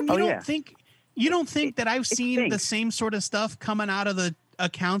stupid. You don't think that I've seen the same sort of stuff coming out of the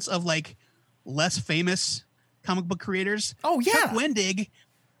accounts of like less famous comic book creators? Oh yeah. Chuck Wendig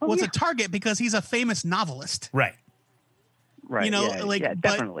was a target because he's a famous novelist. Right. Right.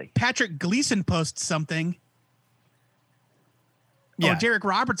 Definitely. Patrick Gleason posts something. Yeah. Or Derek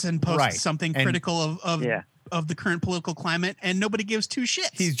Robertson posts something critical of the current political climate, and nobody gives two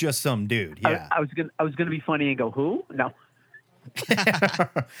shits. He's just some dude. Yeah. I was gonna be funny and go, who? No.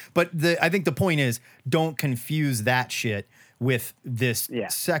 But I think the point is, don't confuse that shit with this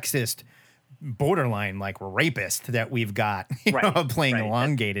sexist, borderline like rapist that we've got playing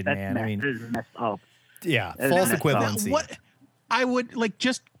elongated, man. I mean, messed up. Yeah, false equivalency. What I would like,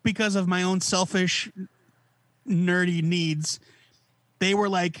 just because of my own selfish, nerdy needs, they were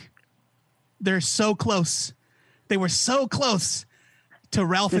like, they're so close. They were so close to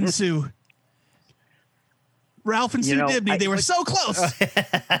Ralph and Sue. Ralph and Sue Dibney, they were so close.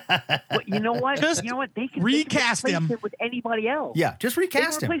 But you know what? Just They can recast replace him with anybody else. Yeah, just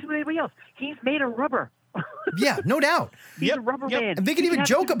recast him. Replace him with anybody else. He's made of rubber. Yeah, no doubt. He's a rubber man. And they can even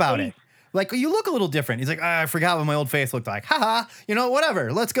joke about it. Like, you look a little different. He's like, I forgot what my old face looked like. Haha,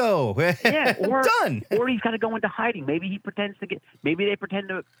 whatever. Let's go. Yeah, or done. Or he's got to go into hiding. Maybe he pretends to get. Maybe they pretend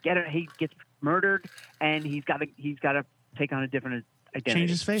to get it. He gets murdered, and he's got to take on a different identity. Change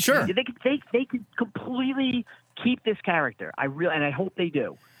his face. Sure. They could completely keep this character. And I hope they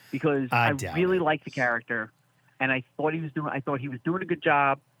do, because I really like the character, and I thought he was doing a good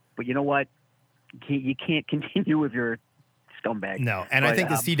job. But you know what? You can't continue with your scumbag. No, and I think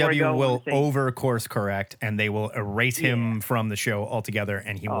the CW will over course correct, and they will erase him from the show altogether,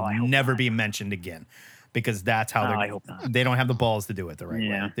 and he will never be mentioned again, because that's how they don't have the balls to do it the right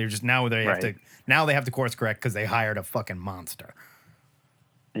way. They're just they have to course correct because they hired a fucking monster.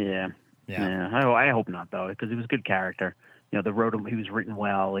 Yeah. I hope not, though, because he was a good character. He was written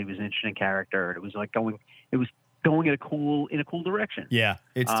well. He was an interesting character. It was like going in a cool direction. Yeah,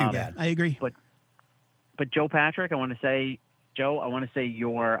 it's too bad. I agree. But Joe Patrick, I want to say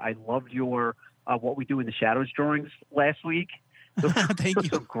I loved your What We Do in the Shadows drawings last week. Thank you.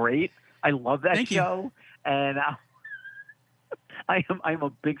 So great. I love that show, and I'm a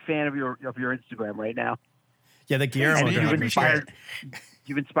big fan of your Instagram right now. Yeah, the Guillermo.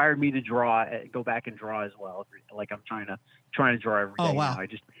 You've inspired me to go back and draw as well. Like I'm trying to draw every day. Oh wow! I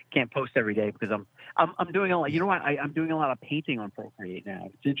just can't post every day because I'm doing a lot. You know what? I'm doing a lot of painting on Procreate now.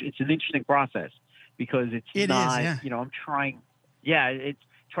 It's an interesting process because I'm trying. Yeah,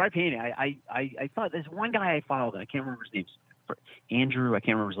 try painting. I thought there's one guy I followed. I can't remember his name. Andrew. I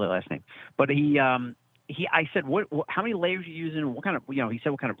can't remember his last name. But I said, how many layers are you using? What kind of, he said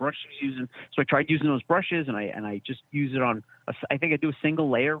what kind of brush he's using. So I tried using those brushes, and I just use it on, I think I do a single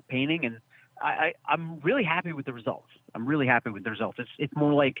layer painting, and I'm really happy with the results. It's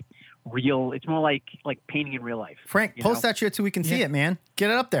more like real. It's more like painting in real life. Frank, post that shit so we can see it, man. Get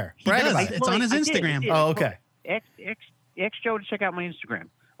it up there. Brag about it. It's on his Instagram. Oh, okay. Ask Joe to check out my Instagram.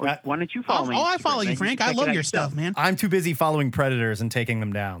 Why don't you follow me? I follow you, Frank. I love your stuff, man. I'm too busy following predators and taking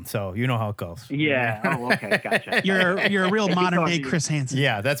them down, so you know how it goes. Yeah. Oh, okay. Gotcha. You're a real modern day Chris Hansen.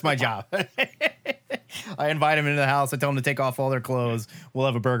 Yeah, that's my job. I invite them into the house. I tell them to take off all their clothes. We'll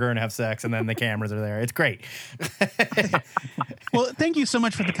have a burger and have sex, and then the cameras are there. It's great. Well, thank you so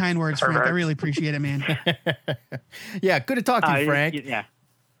much for the kind words, Frank. I really appreciate it, man. Yeah, good to talk to you, Frank. Yeah.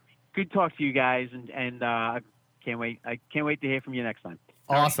 Good to talk to you guys, and I can't wait to hear from you next time.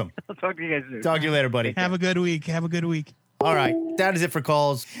 Awesome. I'll talk to you guys soon. Talk to you later, buddy. Have a good week. All right. That is it for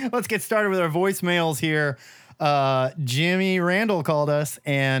calls. Let's get started with our voicemails here. Jimmy Randall called us,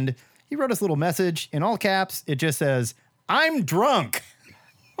 and he wrote us a little message in all caps. It just says, "I'm drunk."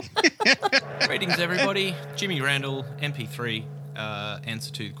 Greetings, everybody. Jimmy Randall, MP3.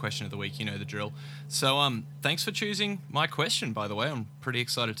 Answer to the question of the week. You know the drill. So, thanks for choosing my question, by the way. I'm pretty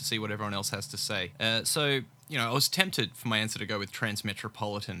excited to see what everyone else has to say. I was tempted for my answer to go with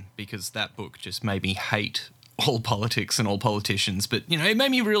Transmetropolitan because that book just made me hate all politics and all politicians, but it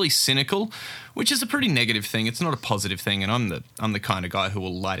made me really cynical, which is a pretty negative thing. It's not a positive thing, and I'm the kind of guy who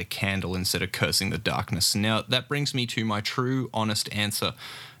will light a candle instead of cursing the darkness. Now that brings me to my true, honest answer.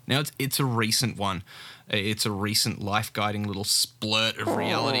 Now it's a recent one. It's a recent life-guiding little splurt of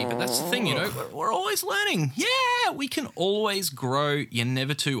reality. But that's the thing, we're always learning. Yeah, we can always grow. You're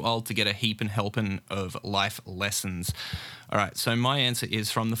never too old to get a heap and helping of life lessons. All right, so my answer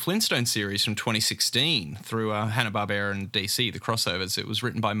is from the Flintstone series from 2016 through Hanna-Barbera and DC, the crossovers. It was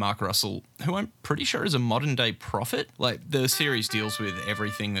written by Mark Russell, who I'm pretty sure is a modern-day prophet. Like, the series deals with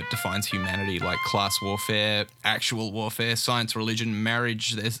everything that defines humanity, like class warfare, actual warfare, science, religion,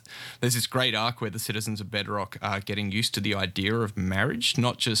 marriage. There's this great arc where the citizens of Bedrock are getting used to the idea of marriage,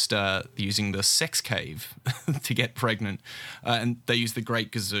 not just using the sex cave to get pregnant. And they use the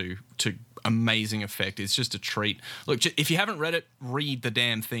Great Gazoo to amazing effect. It's just a treat. Look, if you haven't read it, read the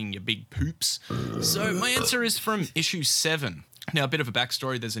damn thing, you big poops. So my answer is from issue 7. Now, a bit of a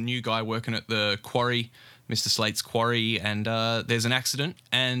backstory. There's a new guy working at the quarry, Mr. Slate's quarry, and there's an accident,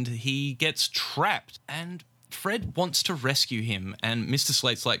 and he gets trapped. And Fred wants to rescue him, and Mr.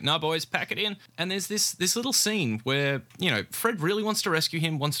 Slate's like, "Nah, boys, pack it in." And there's this little scene where, Fred really wants to rescue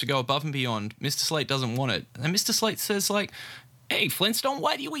him, wants to go above and beyond. Mr. Slate doesn't want it. And Mr. Slate says, like, "Hey, Flintstone,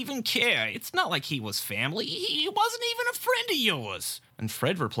 why do you even care? It's not like he was family. He wasn't even a friend of yours." And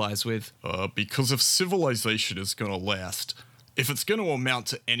Fred replies with, "Because if civilization is going to last, if it's going to amount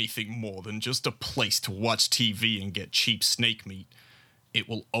to anything more than just a place to watch TV and get cheap snake meat, it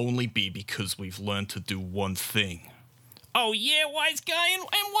will only be because we've learned to do one thing." "Oh, yeah, wise guy, and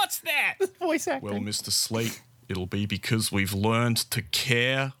what's that?" Voice acting. "Well, Mr. Slate, it'll be because we've learned to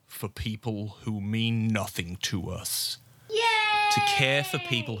care for people who mean nothing to us." To care for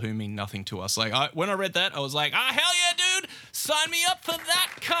people who mean nothing to us. Like, when I read that, I was like, hell yeah, dude! Sign me up for that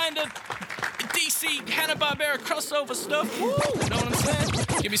kind of DC Hanna-Barbera crossover stuff. Woo! Know what I'm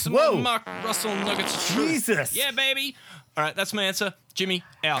saying? Give me some more Mark Russell nuggets of truth. Jesus! Yeah, baby! All right, that's my answer. Jimmy,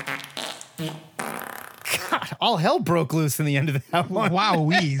 out. God, all hell broke loose in the end of that one.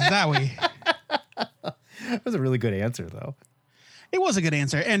 Wow-wee, zowie. That was a really good answer, though. It was a good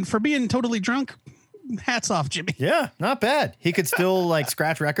answer. And for being totally drunk, hats off, Jimmy. Yeah, not bad. He could still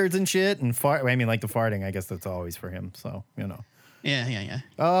scratch records and shit and fart. I mean, the farting, I guess that's always for him. So, Yeah.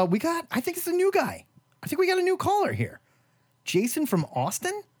 I think it's a new guy. I think we got a new caller here. Jason from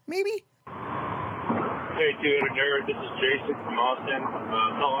Austin, maybe? Hey, Two Nerd. This is Jason from Austin.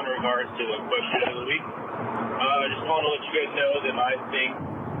 Calling in regards to the question of the week. I just want to let you guys know that I think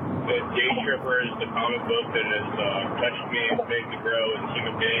that Day Tripper is the comic book that has touched me and made me grow as a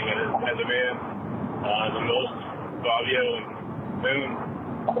human being and as a man. The most, Fabio and Moon,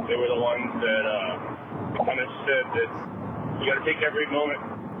 they were the ones that kind of said that you got to take every moment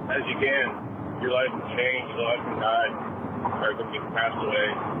as you can. Your life can change, your life can die, or it can pass away.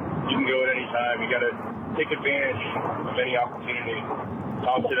 You can go at any time. You got to take advantage of any opportunity.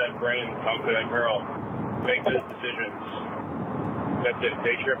 Talk to that brain, talk to that girl, make those decisions. That's it.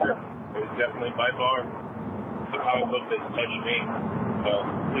 Day Tripper is definitely by far the comic book that's touched me. Well,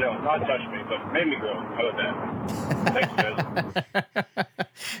 not touched me, but made me grow. How about that? Thanks, guys.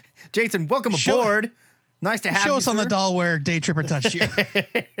 Jason, welcome aboard. Nice to have you. Show us on the doll where Day Tripper touched you.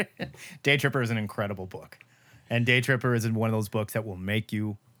 Day Tripper is an incredible book. And Day Tripper is one of those books that will make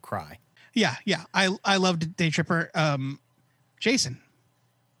you cry. Yeah. I loved Day Tripper. Jason,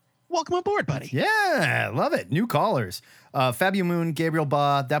 welcome aboard, buddy. Yeah, love it. New callers. Fabio Moon, Gabriel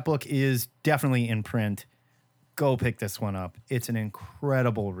Ba. That book is definitely in print. Go pick this one up. It's an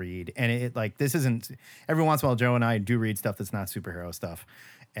incredible read. And this isn't, every once in a while, Joe and I do read stuff that's not superhero stuff.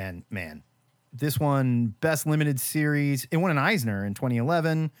 And man, this one, best limited series. It won an Eisner in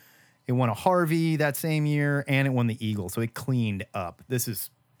 2011. It won a Harvey that same year, and it won the Eagle. So it cleaned up. This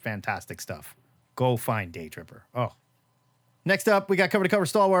is fantastic stuff. Go find Day Tripper. Oh. Next up, we got cover to cover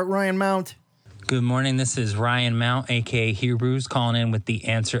stalwart Ryan Mount. Good morning. This is Ryan Mount, a.k.a. Hebrews, calling in with the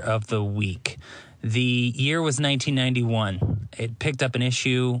answer of the week. The year was 1991. It picked up an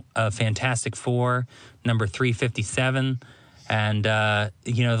issue of Fantastic Four, number 357. And,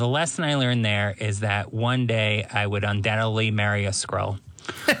 the lesson I learned there is that one day I would undoubtedly marry a Skrull.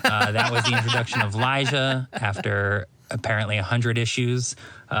 That was the introduction of Elijah after apparently 100 issues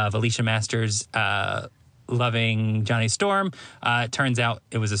of Alicia Masters loving Johnny Storm. Turns out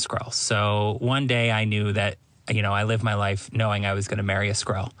it was a Skrull. So one day I knew that, I lived my life knowing I was going to marry a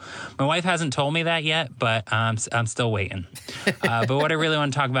Skrull. My wife hasn't told me that yet, but I'm still waiting. But what I really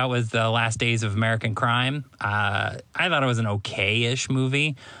want to talk about was the Last Days of American Crime. I thought it was an okay-ish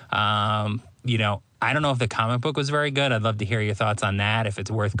movie. I don't know if the comic book was very good. I'd love to hear your thoughts on that, if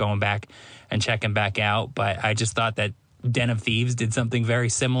it's worth going back and checking back out. But I just thought that Den of Thieves did something very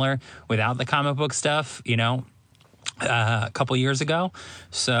similar without the comic book stuff, a couple years ago.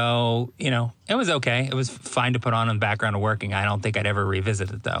 So, it was okay. It was fine to put on in the background of working. I don't think I'd ever revisit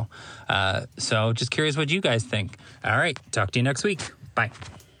it, though. So just curious what you guys think. All right. Talk to you next week. Bye.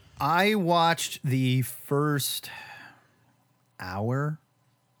 I watched the first hour,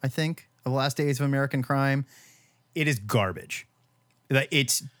 I think, of Last Days of American Crime. It is garbage.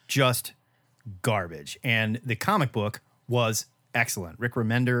 It's just garbage. And the comic book was excellent. Rick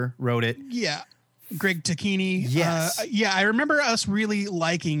Remender wrote it. Yeah. Greg Tacchini. Yes. I remember us really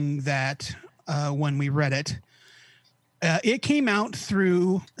liking that when we read it. It came out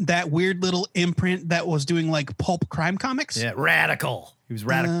through that weird little imprint that was doing like pulp crime comics. Yeah, Radical. It was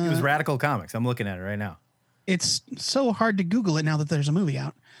Radical. It was Radical Comics. I'm looking at it right now. It's so hard to Google it now that there's a movie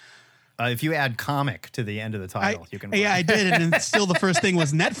out. If you add comic to the end of the title, you can. Yeah, I did, and still the first thing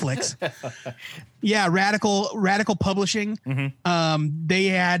was Netflix. Yeah, Radical Publishing. Mm-hmm. They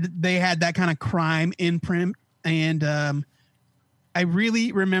had that kind of crime imprint, and I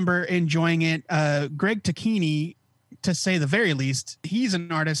really remember enjoying it. Greg Tacchini, to say the very least, he's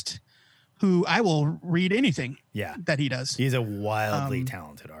an artist who I will read anything. That he does. He's a wildly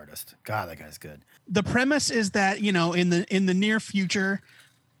talented artist. God, that guy's good. The premise is that in the near future,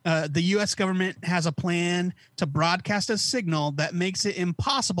 the U.S. government has a plan to broadcast a signal that makes it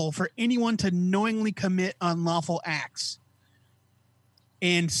impossible for anyone to knowingly commit unlawful acts.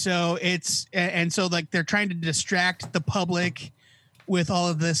 And so they're trying to distract the public with all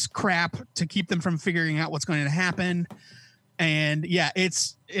of this crap to keep them from figuring out what's going to happen. And yeah,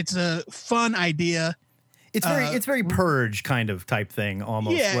 it's a fun idea. It's very Purge kind of type thing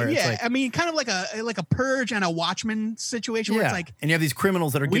almost. Yeah, where it's like, I mean, kind of like a Purge and a Watchmen situation where it's like, and you have these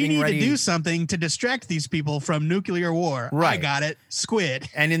criminals that are we getting need ready to do something to distract these people from nuclear war. Right. I got it. Squid.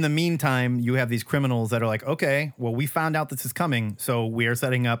 And in the meantime, you have these criminals that are like, okay, well, we found out this is coming, so we are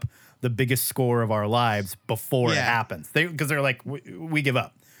setting up the biggest score of our lives before it happens. Because they're like, we give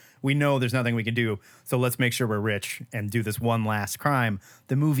up. We know there's nothing we can do, so let's make sure we're rich and do this one last crime.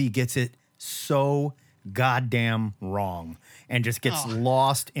 The movie gets it so goddamn wrong and just gets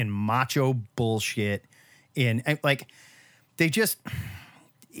lost in macho bullshit. Like, they just,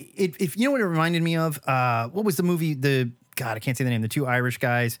 if you know what it reminded me of, what was the movie? I can't say the name. The two Irish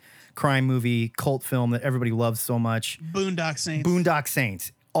guys, crime movie, cult film that everybody loves so much. Boondock Saints. Boondock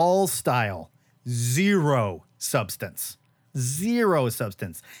Saints. All style, zero substance. Zero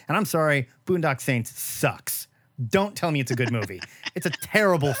substance. And I'm sorry, Boondock Saints sucks. Don't tell me it's a good movie. It's a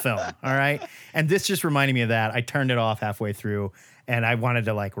terrible film, all right? And this just reminded me of that. I turned it off halfway through, and I wanted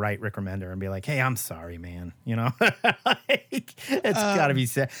to, like, write Rick Remender and be like, hey, I'm sorry, man. It's got to be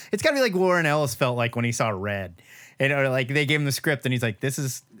sad. It's got to be like Warren Ellis felt like when he saw Red. And like they gave him the script, and he's like, this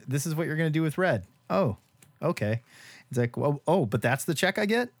is what you're going to do with Red. Oh, okay. It's like, well, but that's the check I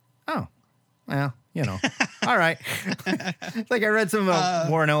get? Oh, well, all right. Like I read some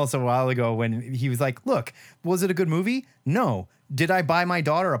Warren Ellis a while ago when he was like, look, was it a good movie? No. Did I buy my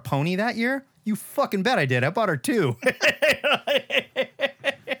daughter a pony that year? You fucking bet I did. I bought her 2.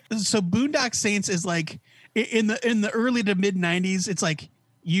 So Boondock Saints is like in the early to mid 90s. It's like,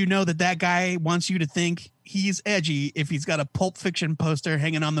 that guy wants you to think he's edgy if he's got a Pulp Fiction poster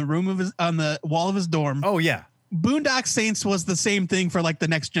hanging on the wall of his dorm. Oh yeah. Boondock Saints was the same thing for like the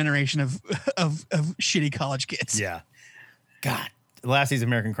next generation of shitty college kids. Yeah. God, Last Days of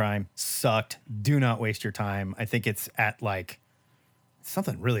American Crime sucked. Do not waste your time. I think it's at like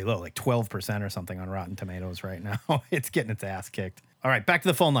something really low, like 12% or something on Rotten Tomatoes right now. It's getting its ass kicked. All right, back to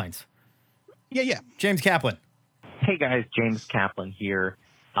the phone lines. Yeah. James Kaplan. Hey guys, James Kaplan here.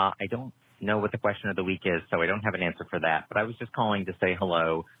 I don't know what the question of the week is, so I don't have an answer for that. But I was just calling to say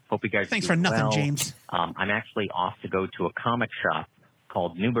hello. Hope you guys. Thanks for nothing, well. James. I'm actually off to go to a comic shop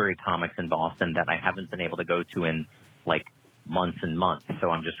called Newbury Comics in Boston that I haven't been able to go to in like months and months. So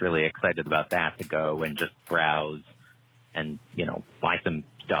I'm just really excited about that, to go and just browse and buy some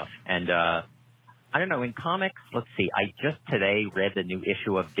stuff. And I don't know, in comics, let's see. I just today read the new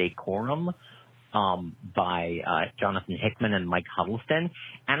issue of Decorum by Jonathan Hickman and Mike Huddleston,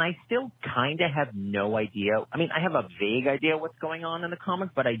 and I still kind of have no idea. I mean, I have a vague idea what's going on in the comic,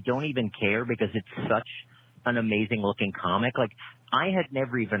 but I don't even care because it's such an amazing looking comic. Like, I had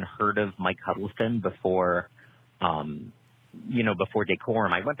never even heard of Mike Huddleston before, before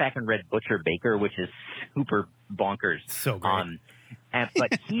Decorum. I went back and read Butcher Baker, which is super bonkers. So great.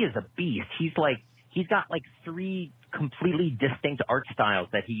 But he is a beast. He's got like 3 completely distinct art styles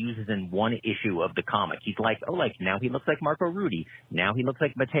that he uses in one issue of the comic. He's like, now he looks like Marco Rudy. Now he looks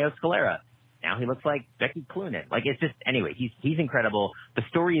like Matteo Scalera. Now he looks like Becky Cloonan. Like, it's just, anyway, he's incredible. The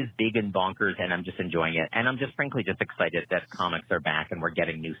story is big and bonkers, and I'm just enjoying it. And I'm just frankly just excited that comics are back and we're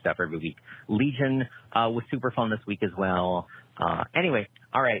getting new stuff every week. Legion was super fun this week as well. Anyway,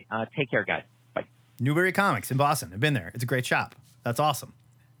 all right. Take care, guys. Bye. Newbury Comics in Boston. I've been there. It's a great shop. That's awesome.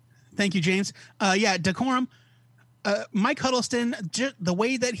 Thank you, James. Yeah, Decorum. Mike Huddleston, the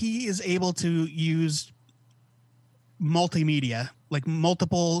way that he is able to use multimedia, like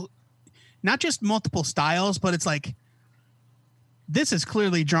not just multiple styles, but it's like, this is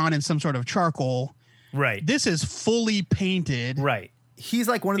clearly drawn in some sort of charcoal. Right. This is fully painted. Right. He's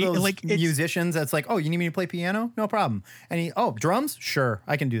like one of those musicians that's like, oh, you need me to play piano? No problem. And drums? Sure,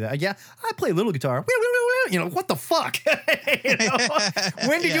 I can do that. Yeah, I play a little guitar. You know, what the fuck?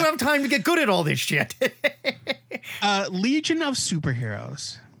 When did you have time to get good at all this shit? Legion of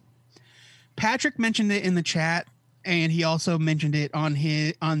Superheroes. Patrick mentioned it in the chat, and he also mentioned it on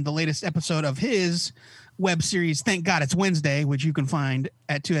the latest episode of his web series, Thank God It's Wednesday, which you can find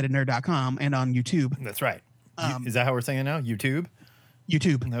at twoheadednerd.com and on YouTube. That's right. Is that how we're saying it now? YouTube?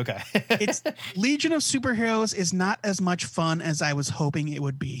 YouTube. Okay. It's Legion of Superheroes is not as much fun as I was hoping it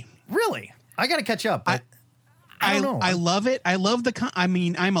would be. Really? I got to catch up. I don't know. I love it. I love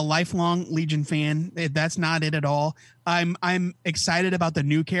I'm a lifelong Legion fan. That's not it at all. I'm excited about the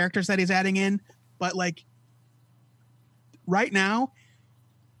new characters that he's adding in, but like right now,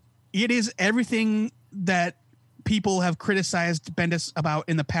 it is everything that people have criticized Bendis about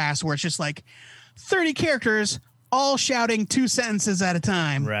in the past, where it's just like 30 characters all shouting 2 sentences at a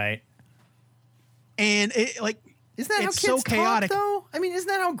time. Right. And it like, isn't that it's how kids so chaotic talk, though? I mean, isn't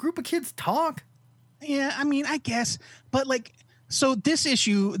that how a group of kids talk? Yeah, I mean, I guess, but like, so this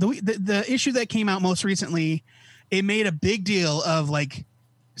issue, the issue that came out most recently, it made a big deal of like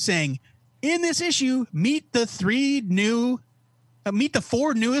saying, in this issue, meet the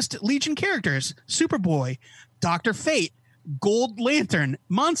 4 newest Legion characters: Superboy, Dr. Fate, Gold Lantern,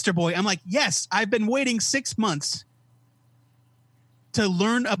 Monster Boy. I'm like, yes, I've been waiting 6 months to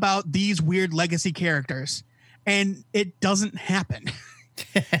learn about these weird legacy characters, and it doesn't happen.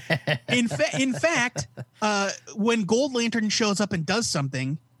 In fact, when Gold Lantern shows up and does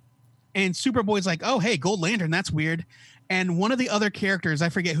something, and Superboy's like, oh, hey, Gold Lantern, that's weird. And one of the other characters, I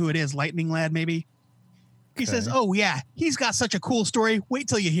forget who it is, Lightning Lad, maybe. He says, oh, yeah, he's got such a cool story. Wait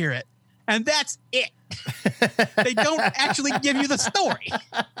till you hear it. And that's it. They don't actually give you the story.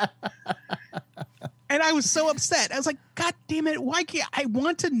 And I was so upset. I was like, God damn it. Why can't I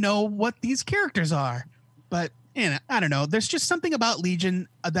want to know what these characters are? But I don't know. There's just something about Legion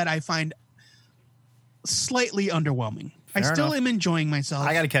that I find slightly underwhelming. I still am enjoying myself.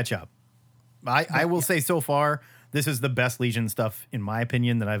 I got to catch up. I will say so far, this is the best Legion stuff, in my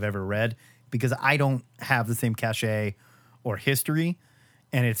opinion, that I've ever read, because I don't have the same cachet or history,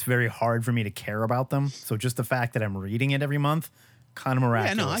 and it's very hard for me to care about them. So just the fact that I'm reading it every month, kind of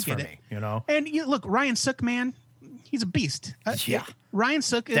miraculous for me, you know? And look, Ryan Sook, man, he's a beast. Ryan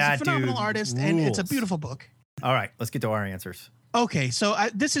Sook is a phenomenal artist, and it's a beautiful book. All right, let's get to our answers. Okay, so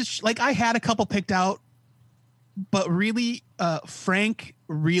this is like, I had a couple picked out, but really, Frank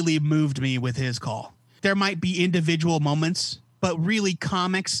really moved me with his call. There might be individual moments, but really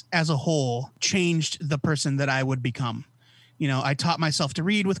comics as a whole changed the person that I would become. You know, I taught myself to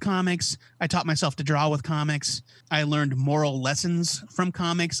read with comics. I taught myself to draw with comics. I learned moral lessons from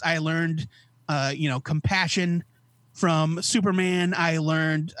comics. I learned, compassion from Superman. I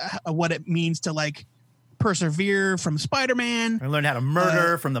learned what it means to like persevere from Spider-Man. I learned how to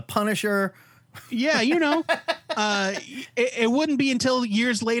murder from the Punisher. Yeah, it wouldn't be until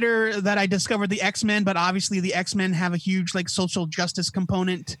years later that I discovered the X-Men, but obviously the X-Men have a huge like social justice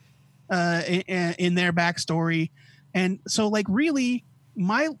component in their backstory. And so like really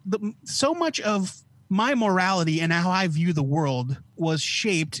so much of my morality and how I view the world was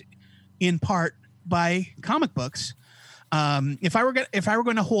shaped in part by comic books. If I were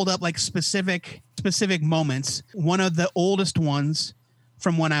going to hold up like specific moments, one of the oldest ones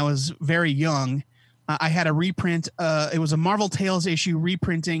from when I was very young, I had a reprint. It was a Marvel Tales issue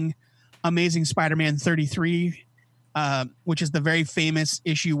reprinting Amazing Spider-Man 33, which is the very famous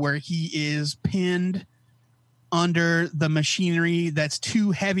issue where he is pinned under the machinery that's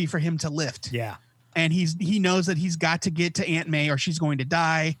too heavy for him to lift. Yeah. And he knows that he's got to get to Aunt May or she's going to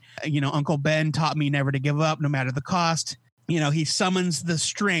die. Uncle Ben taught me never to give up no matter the cost. He summons the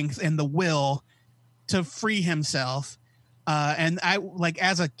strength and the will to free himself. And I, like,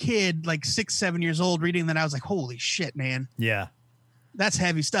 as a kid, like 6-7 years old, reading that, I was like, holy shit, man. Yeah. That's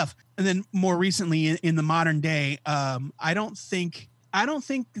heavy stuff. And then more recently in the modern day, I don't think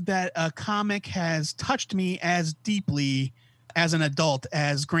that a comic has touched me as deeply as an adult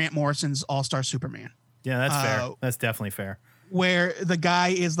as Grant Morrison's All-Star Superman. Yeah, that's fair. That's definitely fair. Where the guy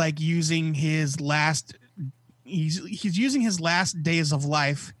is like using his last, he's using his last days of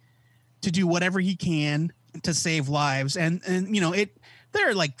life to do whatever he can to save lives. And you know, there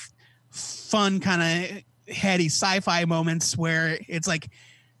are like fun kind of heady sci-fi moments where it's like,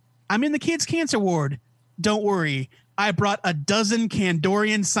 I'm in the kids' cancer ward. Don't worry. I brought a dozen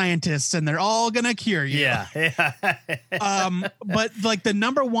Kandorian scientists and they're all going to cure you. Yeah. But like the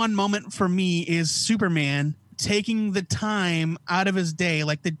number one moment for me is Superman taking the time out of his day.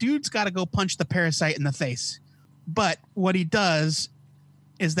 Like the dude's got to go punch the parasite in the face. But what he does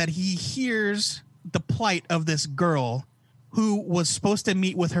is that he hears the plight of this girl who was supposed to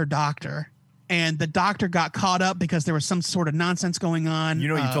meet with her doctor. And the doctor got caught up because there was some sort of nonsense going on. You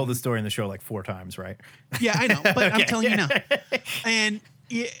know, you told this story in the show like 4 times, right? Yeah, I know, but Okay. I'm telling you now.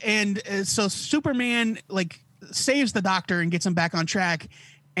 And so Superman like saves the doctor and gets him back on track.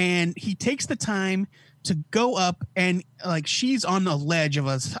 And he takes the time to go up and like she's on the ledge of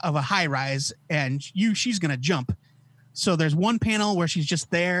a high rise and she's going to jump. So there's one panel where she's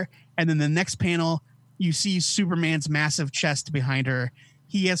just there. And then the next panel, you see Superman's massive chest behind her.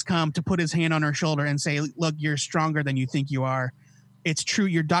 He has come to put his hand on her shoulder and say, look, you're stronger than you think you are. It's true.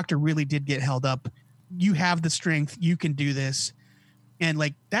 Your doctor really did get held up. You have the strength. You can do this. And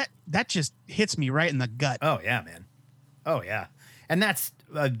like that just hits me right in the gut. Oh, yeah, man. Oh, yeah. And that's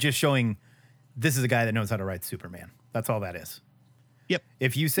just showing this is a guy that knows how to write Superman. That's all that is. Yep.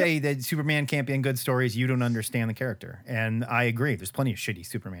 If you say that Superman can't be in good stories, you don't understand the character. And I agree. There's plenty of shitty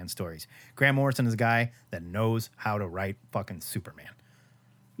Superman stories. Grant Morrison is a guy that knows how to write fucking Superman.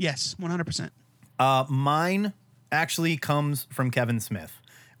 Yes, 100%. Mine actually comes from Kevin Smith,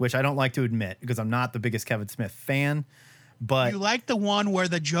 which I don't like to admit because I'm not the biggest Kevin Smith fan. But you like the one where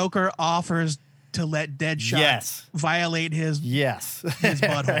the Joker offers to let Deadshot violate his his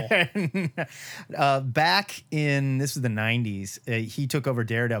butthole. Back in, this was the 90s, he took over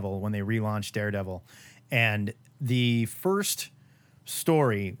Daredevil when they relaunched Daredevil. And the first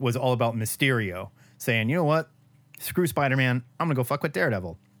story was all about Mysterio saying, you know what? Screw Spider-Man. I'm going to go fuck with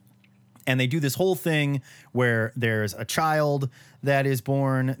Daredevil. And they do this whole thing where there's a child that is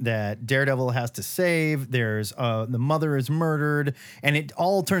born that Daredevil has to save. There's the mother is murdered. And it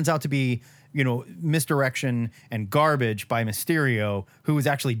all turns out to be, you know, misdirection and garbage by Mysterio, who is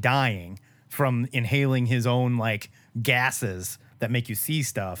actually dying from inhaling his own like gases that make you see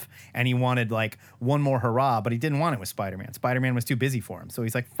stuff. And he wanted like one more hurrah, but he didn't want it with Spider-Man. Spider-Man was too busy for him. So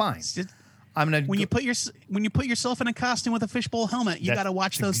he's like, fine. I'm gonna when you put yourself in a costume with a fishbowl helmet, you got to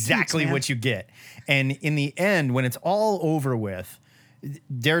watch those. Exactly suits, what you get. And in the end, when it's all over with,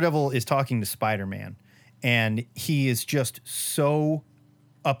 Daredevil is talking to Spider-Man, and he is just so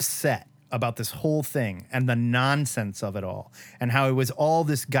upset about this whole thing and the nonsense of it all, and how it was all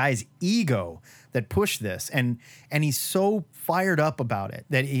this guy's ego that pushed this, and he's so fired up about it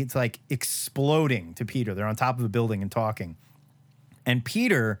that it's like exploding to Peter. They're on top of a building and talking, and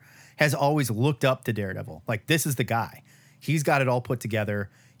Peter has always looked up to Daredevil. Like, this is the guy. He's got it all put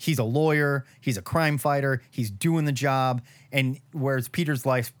together. He's a lawyer. He's a crime fighter. He's doing the job. And whereas Peter's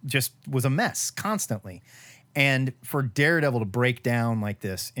life just was a mess constantly. And for Daredevil to break down like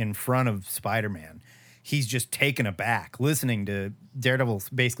this in front of Spider-Man, he's just taken aback listening to Daredevil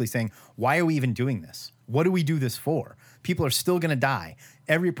basically saying, why are we even doing this? What do we do this for? People are still going to die.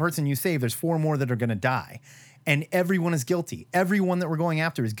 Every person you save, there's 4 more that are going to die. And everyone is guilty. Everyone that we're going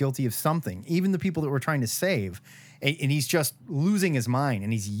after is guilty of something, even the people that we're trying to save. And he's just losing his mind,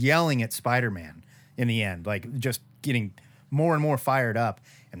 and he's yelling at Spider-Man in the end, like just getting more and more fired up.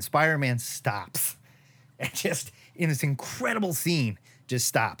 And Spider-Man stops and just in this incredible scene just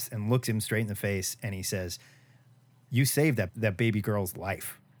stops and looks him straight in the face. And he says, you saved that baby girl's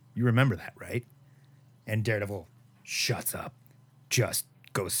life. You remember that, right? And Daredevil shuts up, just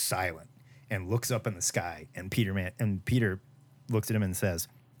goes silent, and looks up in the sky, and Peter looks at him and says,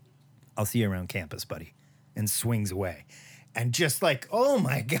 I'll see you around campus, buddy, and swings away. And just like, oh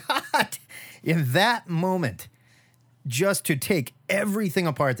my God, in that moment, just to take everything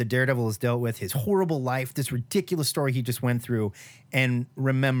apart that Daredevil has dealt with, his horrible life, this ridiculous story he just went through, and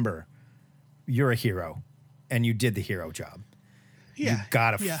remember, you're a hero, and you did the hero job. Yeah. You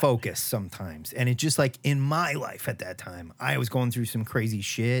gotta focus sometimes. And it's just like in my life at that time, I was going through some crazy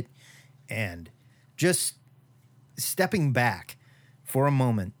shit. And just stepping back for a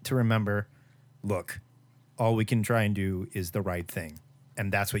moment to remember, look, all we can try and do is the right thing. And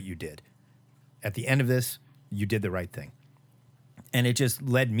that's what you did. At the end of this, you did the right thing. And it just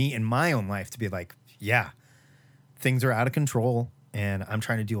led me in my own life to be like, yeah, things are out of control and I'm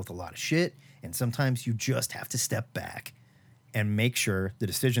trying to deal with a lot of shit. And sometimes you just have to step back and make sure the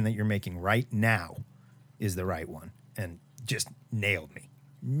decision that you're making right now is the right one. And just nailed me.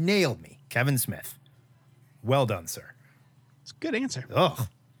 Nailed me. Kevin Smith. Well done, sir. It's a good answer. Oh,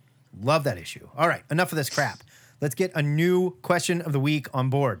 love that issue. All right, enough of this crap. Let's get a new question of the week on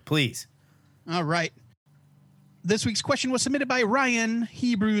board, please. All right. This week's question was submitted by Ryan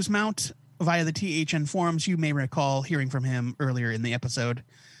Hebrews Mount via the THN forums. You may recall hearing from him earlier in the episode.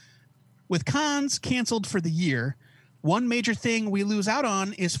 With cons canceled for the year, one major thing we lose out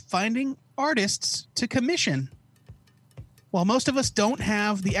on is finding artists to commission. While most of us don't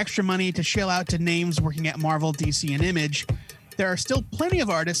have the extra money to shell out to names working at Marvel, DC, and Image, there are still plenty of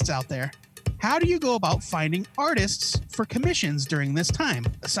artists out there. How do you go about finding artists for commissions during this time?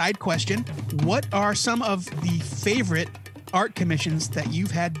 A side question, what are some of the favorite art commissions that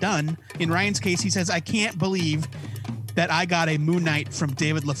you've had done? In Ryan's case, he says, I can't believe that I got a Moon Knight from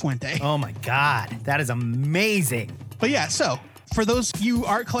David LaFuente. Oh my God, that is amazing. But yeah, so for those you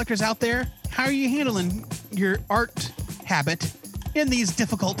art collectors out there, how are you handling your art habit in these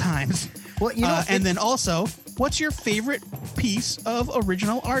difficult times? Well, you know, and then also, what's your favorite piece of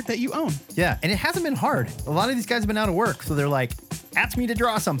original art that you own? Yeah, and it hasn't been hard. A lot of these guys have been out of work, so they're like, ask me to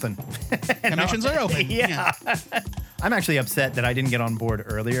draw something. Commissions are open. Yeah. I'm actually upset that I didn't get on board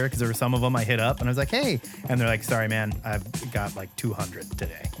earlier because there were some of them I hit up and I was like, hey. And they're like, sorry, man, I've got like 200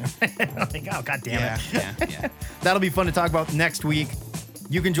 today. I'm like, oh, God damn it. Yeah. That'll be fun to talk about next week.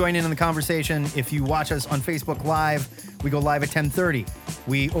 You can join in on the conversation if you watch us on Facebook Live. We go live at 10:30.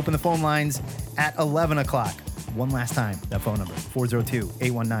 We open the phone lines at 11 o'clock. One last time, that phone number,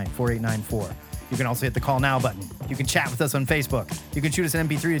 402-819-4894. You can also hit the call now button. You can chat with us on Facebook. You can shoot us an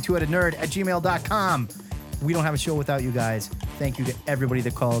MP3 to twoheadednerd@gmail.com. We don't have a show without you guys. Thank you to everybody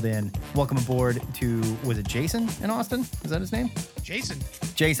that called in. Welcome aboard to, was it Jason in Austin? Is that his name?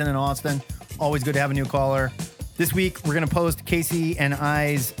 Jason in Austin. Always good to have a new caller. This week, we're going to post Casey and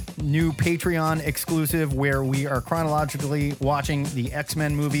I's new Patreon exclusive where we are chronologically watching the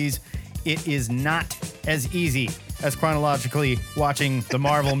X-Men movies. It is not as easy as chronologically watching the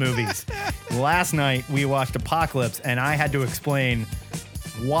Marvel movies. Last night, we watched Apocalypse, and I had to explain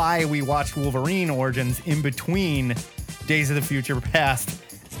why we watched Wolverine Origins in between Days of the Future Past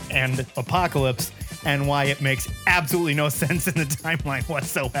and Apocalypse, and why it makes absolutely no sense in the timeline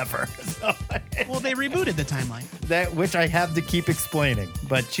whatsoever. So, well, they rebooted the timeline. That which I have to keep explaining.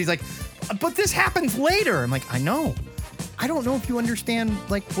 But she's like, but this happens later. I'm like, I know. I don't know if you understand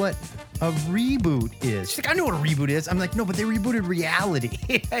like what a reboot is. She's like, I know what a reboot is. I'm like, no, but they rebooted reality.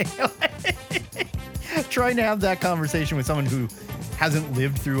 Trying to have that conversation with someone who hasn't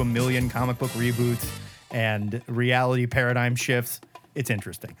lived through a million comic book reboots and reality paradigm shifts. It's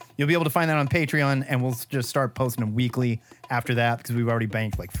interesting. You'll be able to find that on Patreon, and we'll just start posting them weekly after that because we've already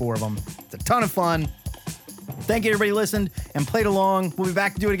banked like 4 of them. It's a ton of fun. Thank you, everybody who listened and played along. We'll be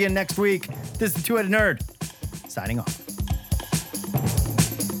back to do it again next week. This is the Two-Headed Nerd, signing off.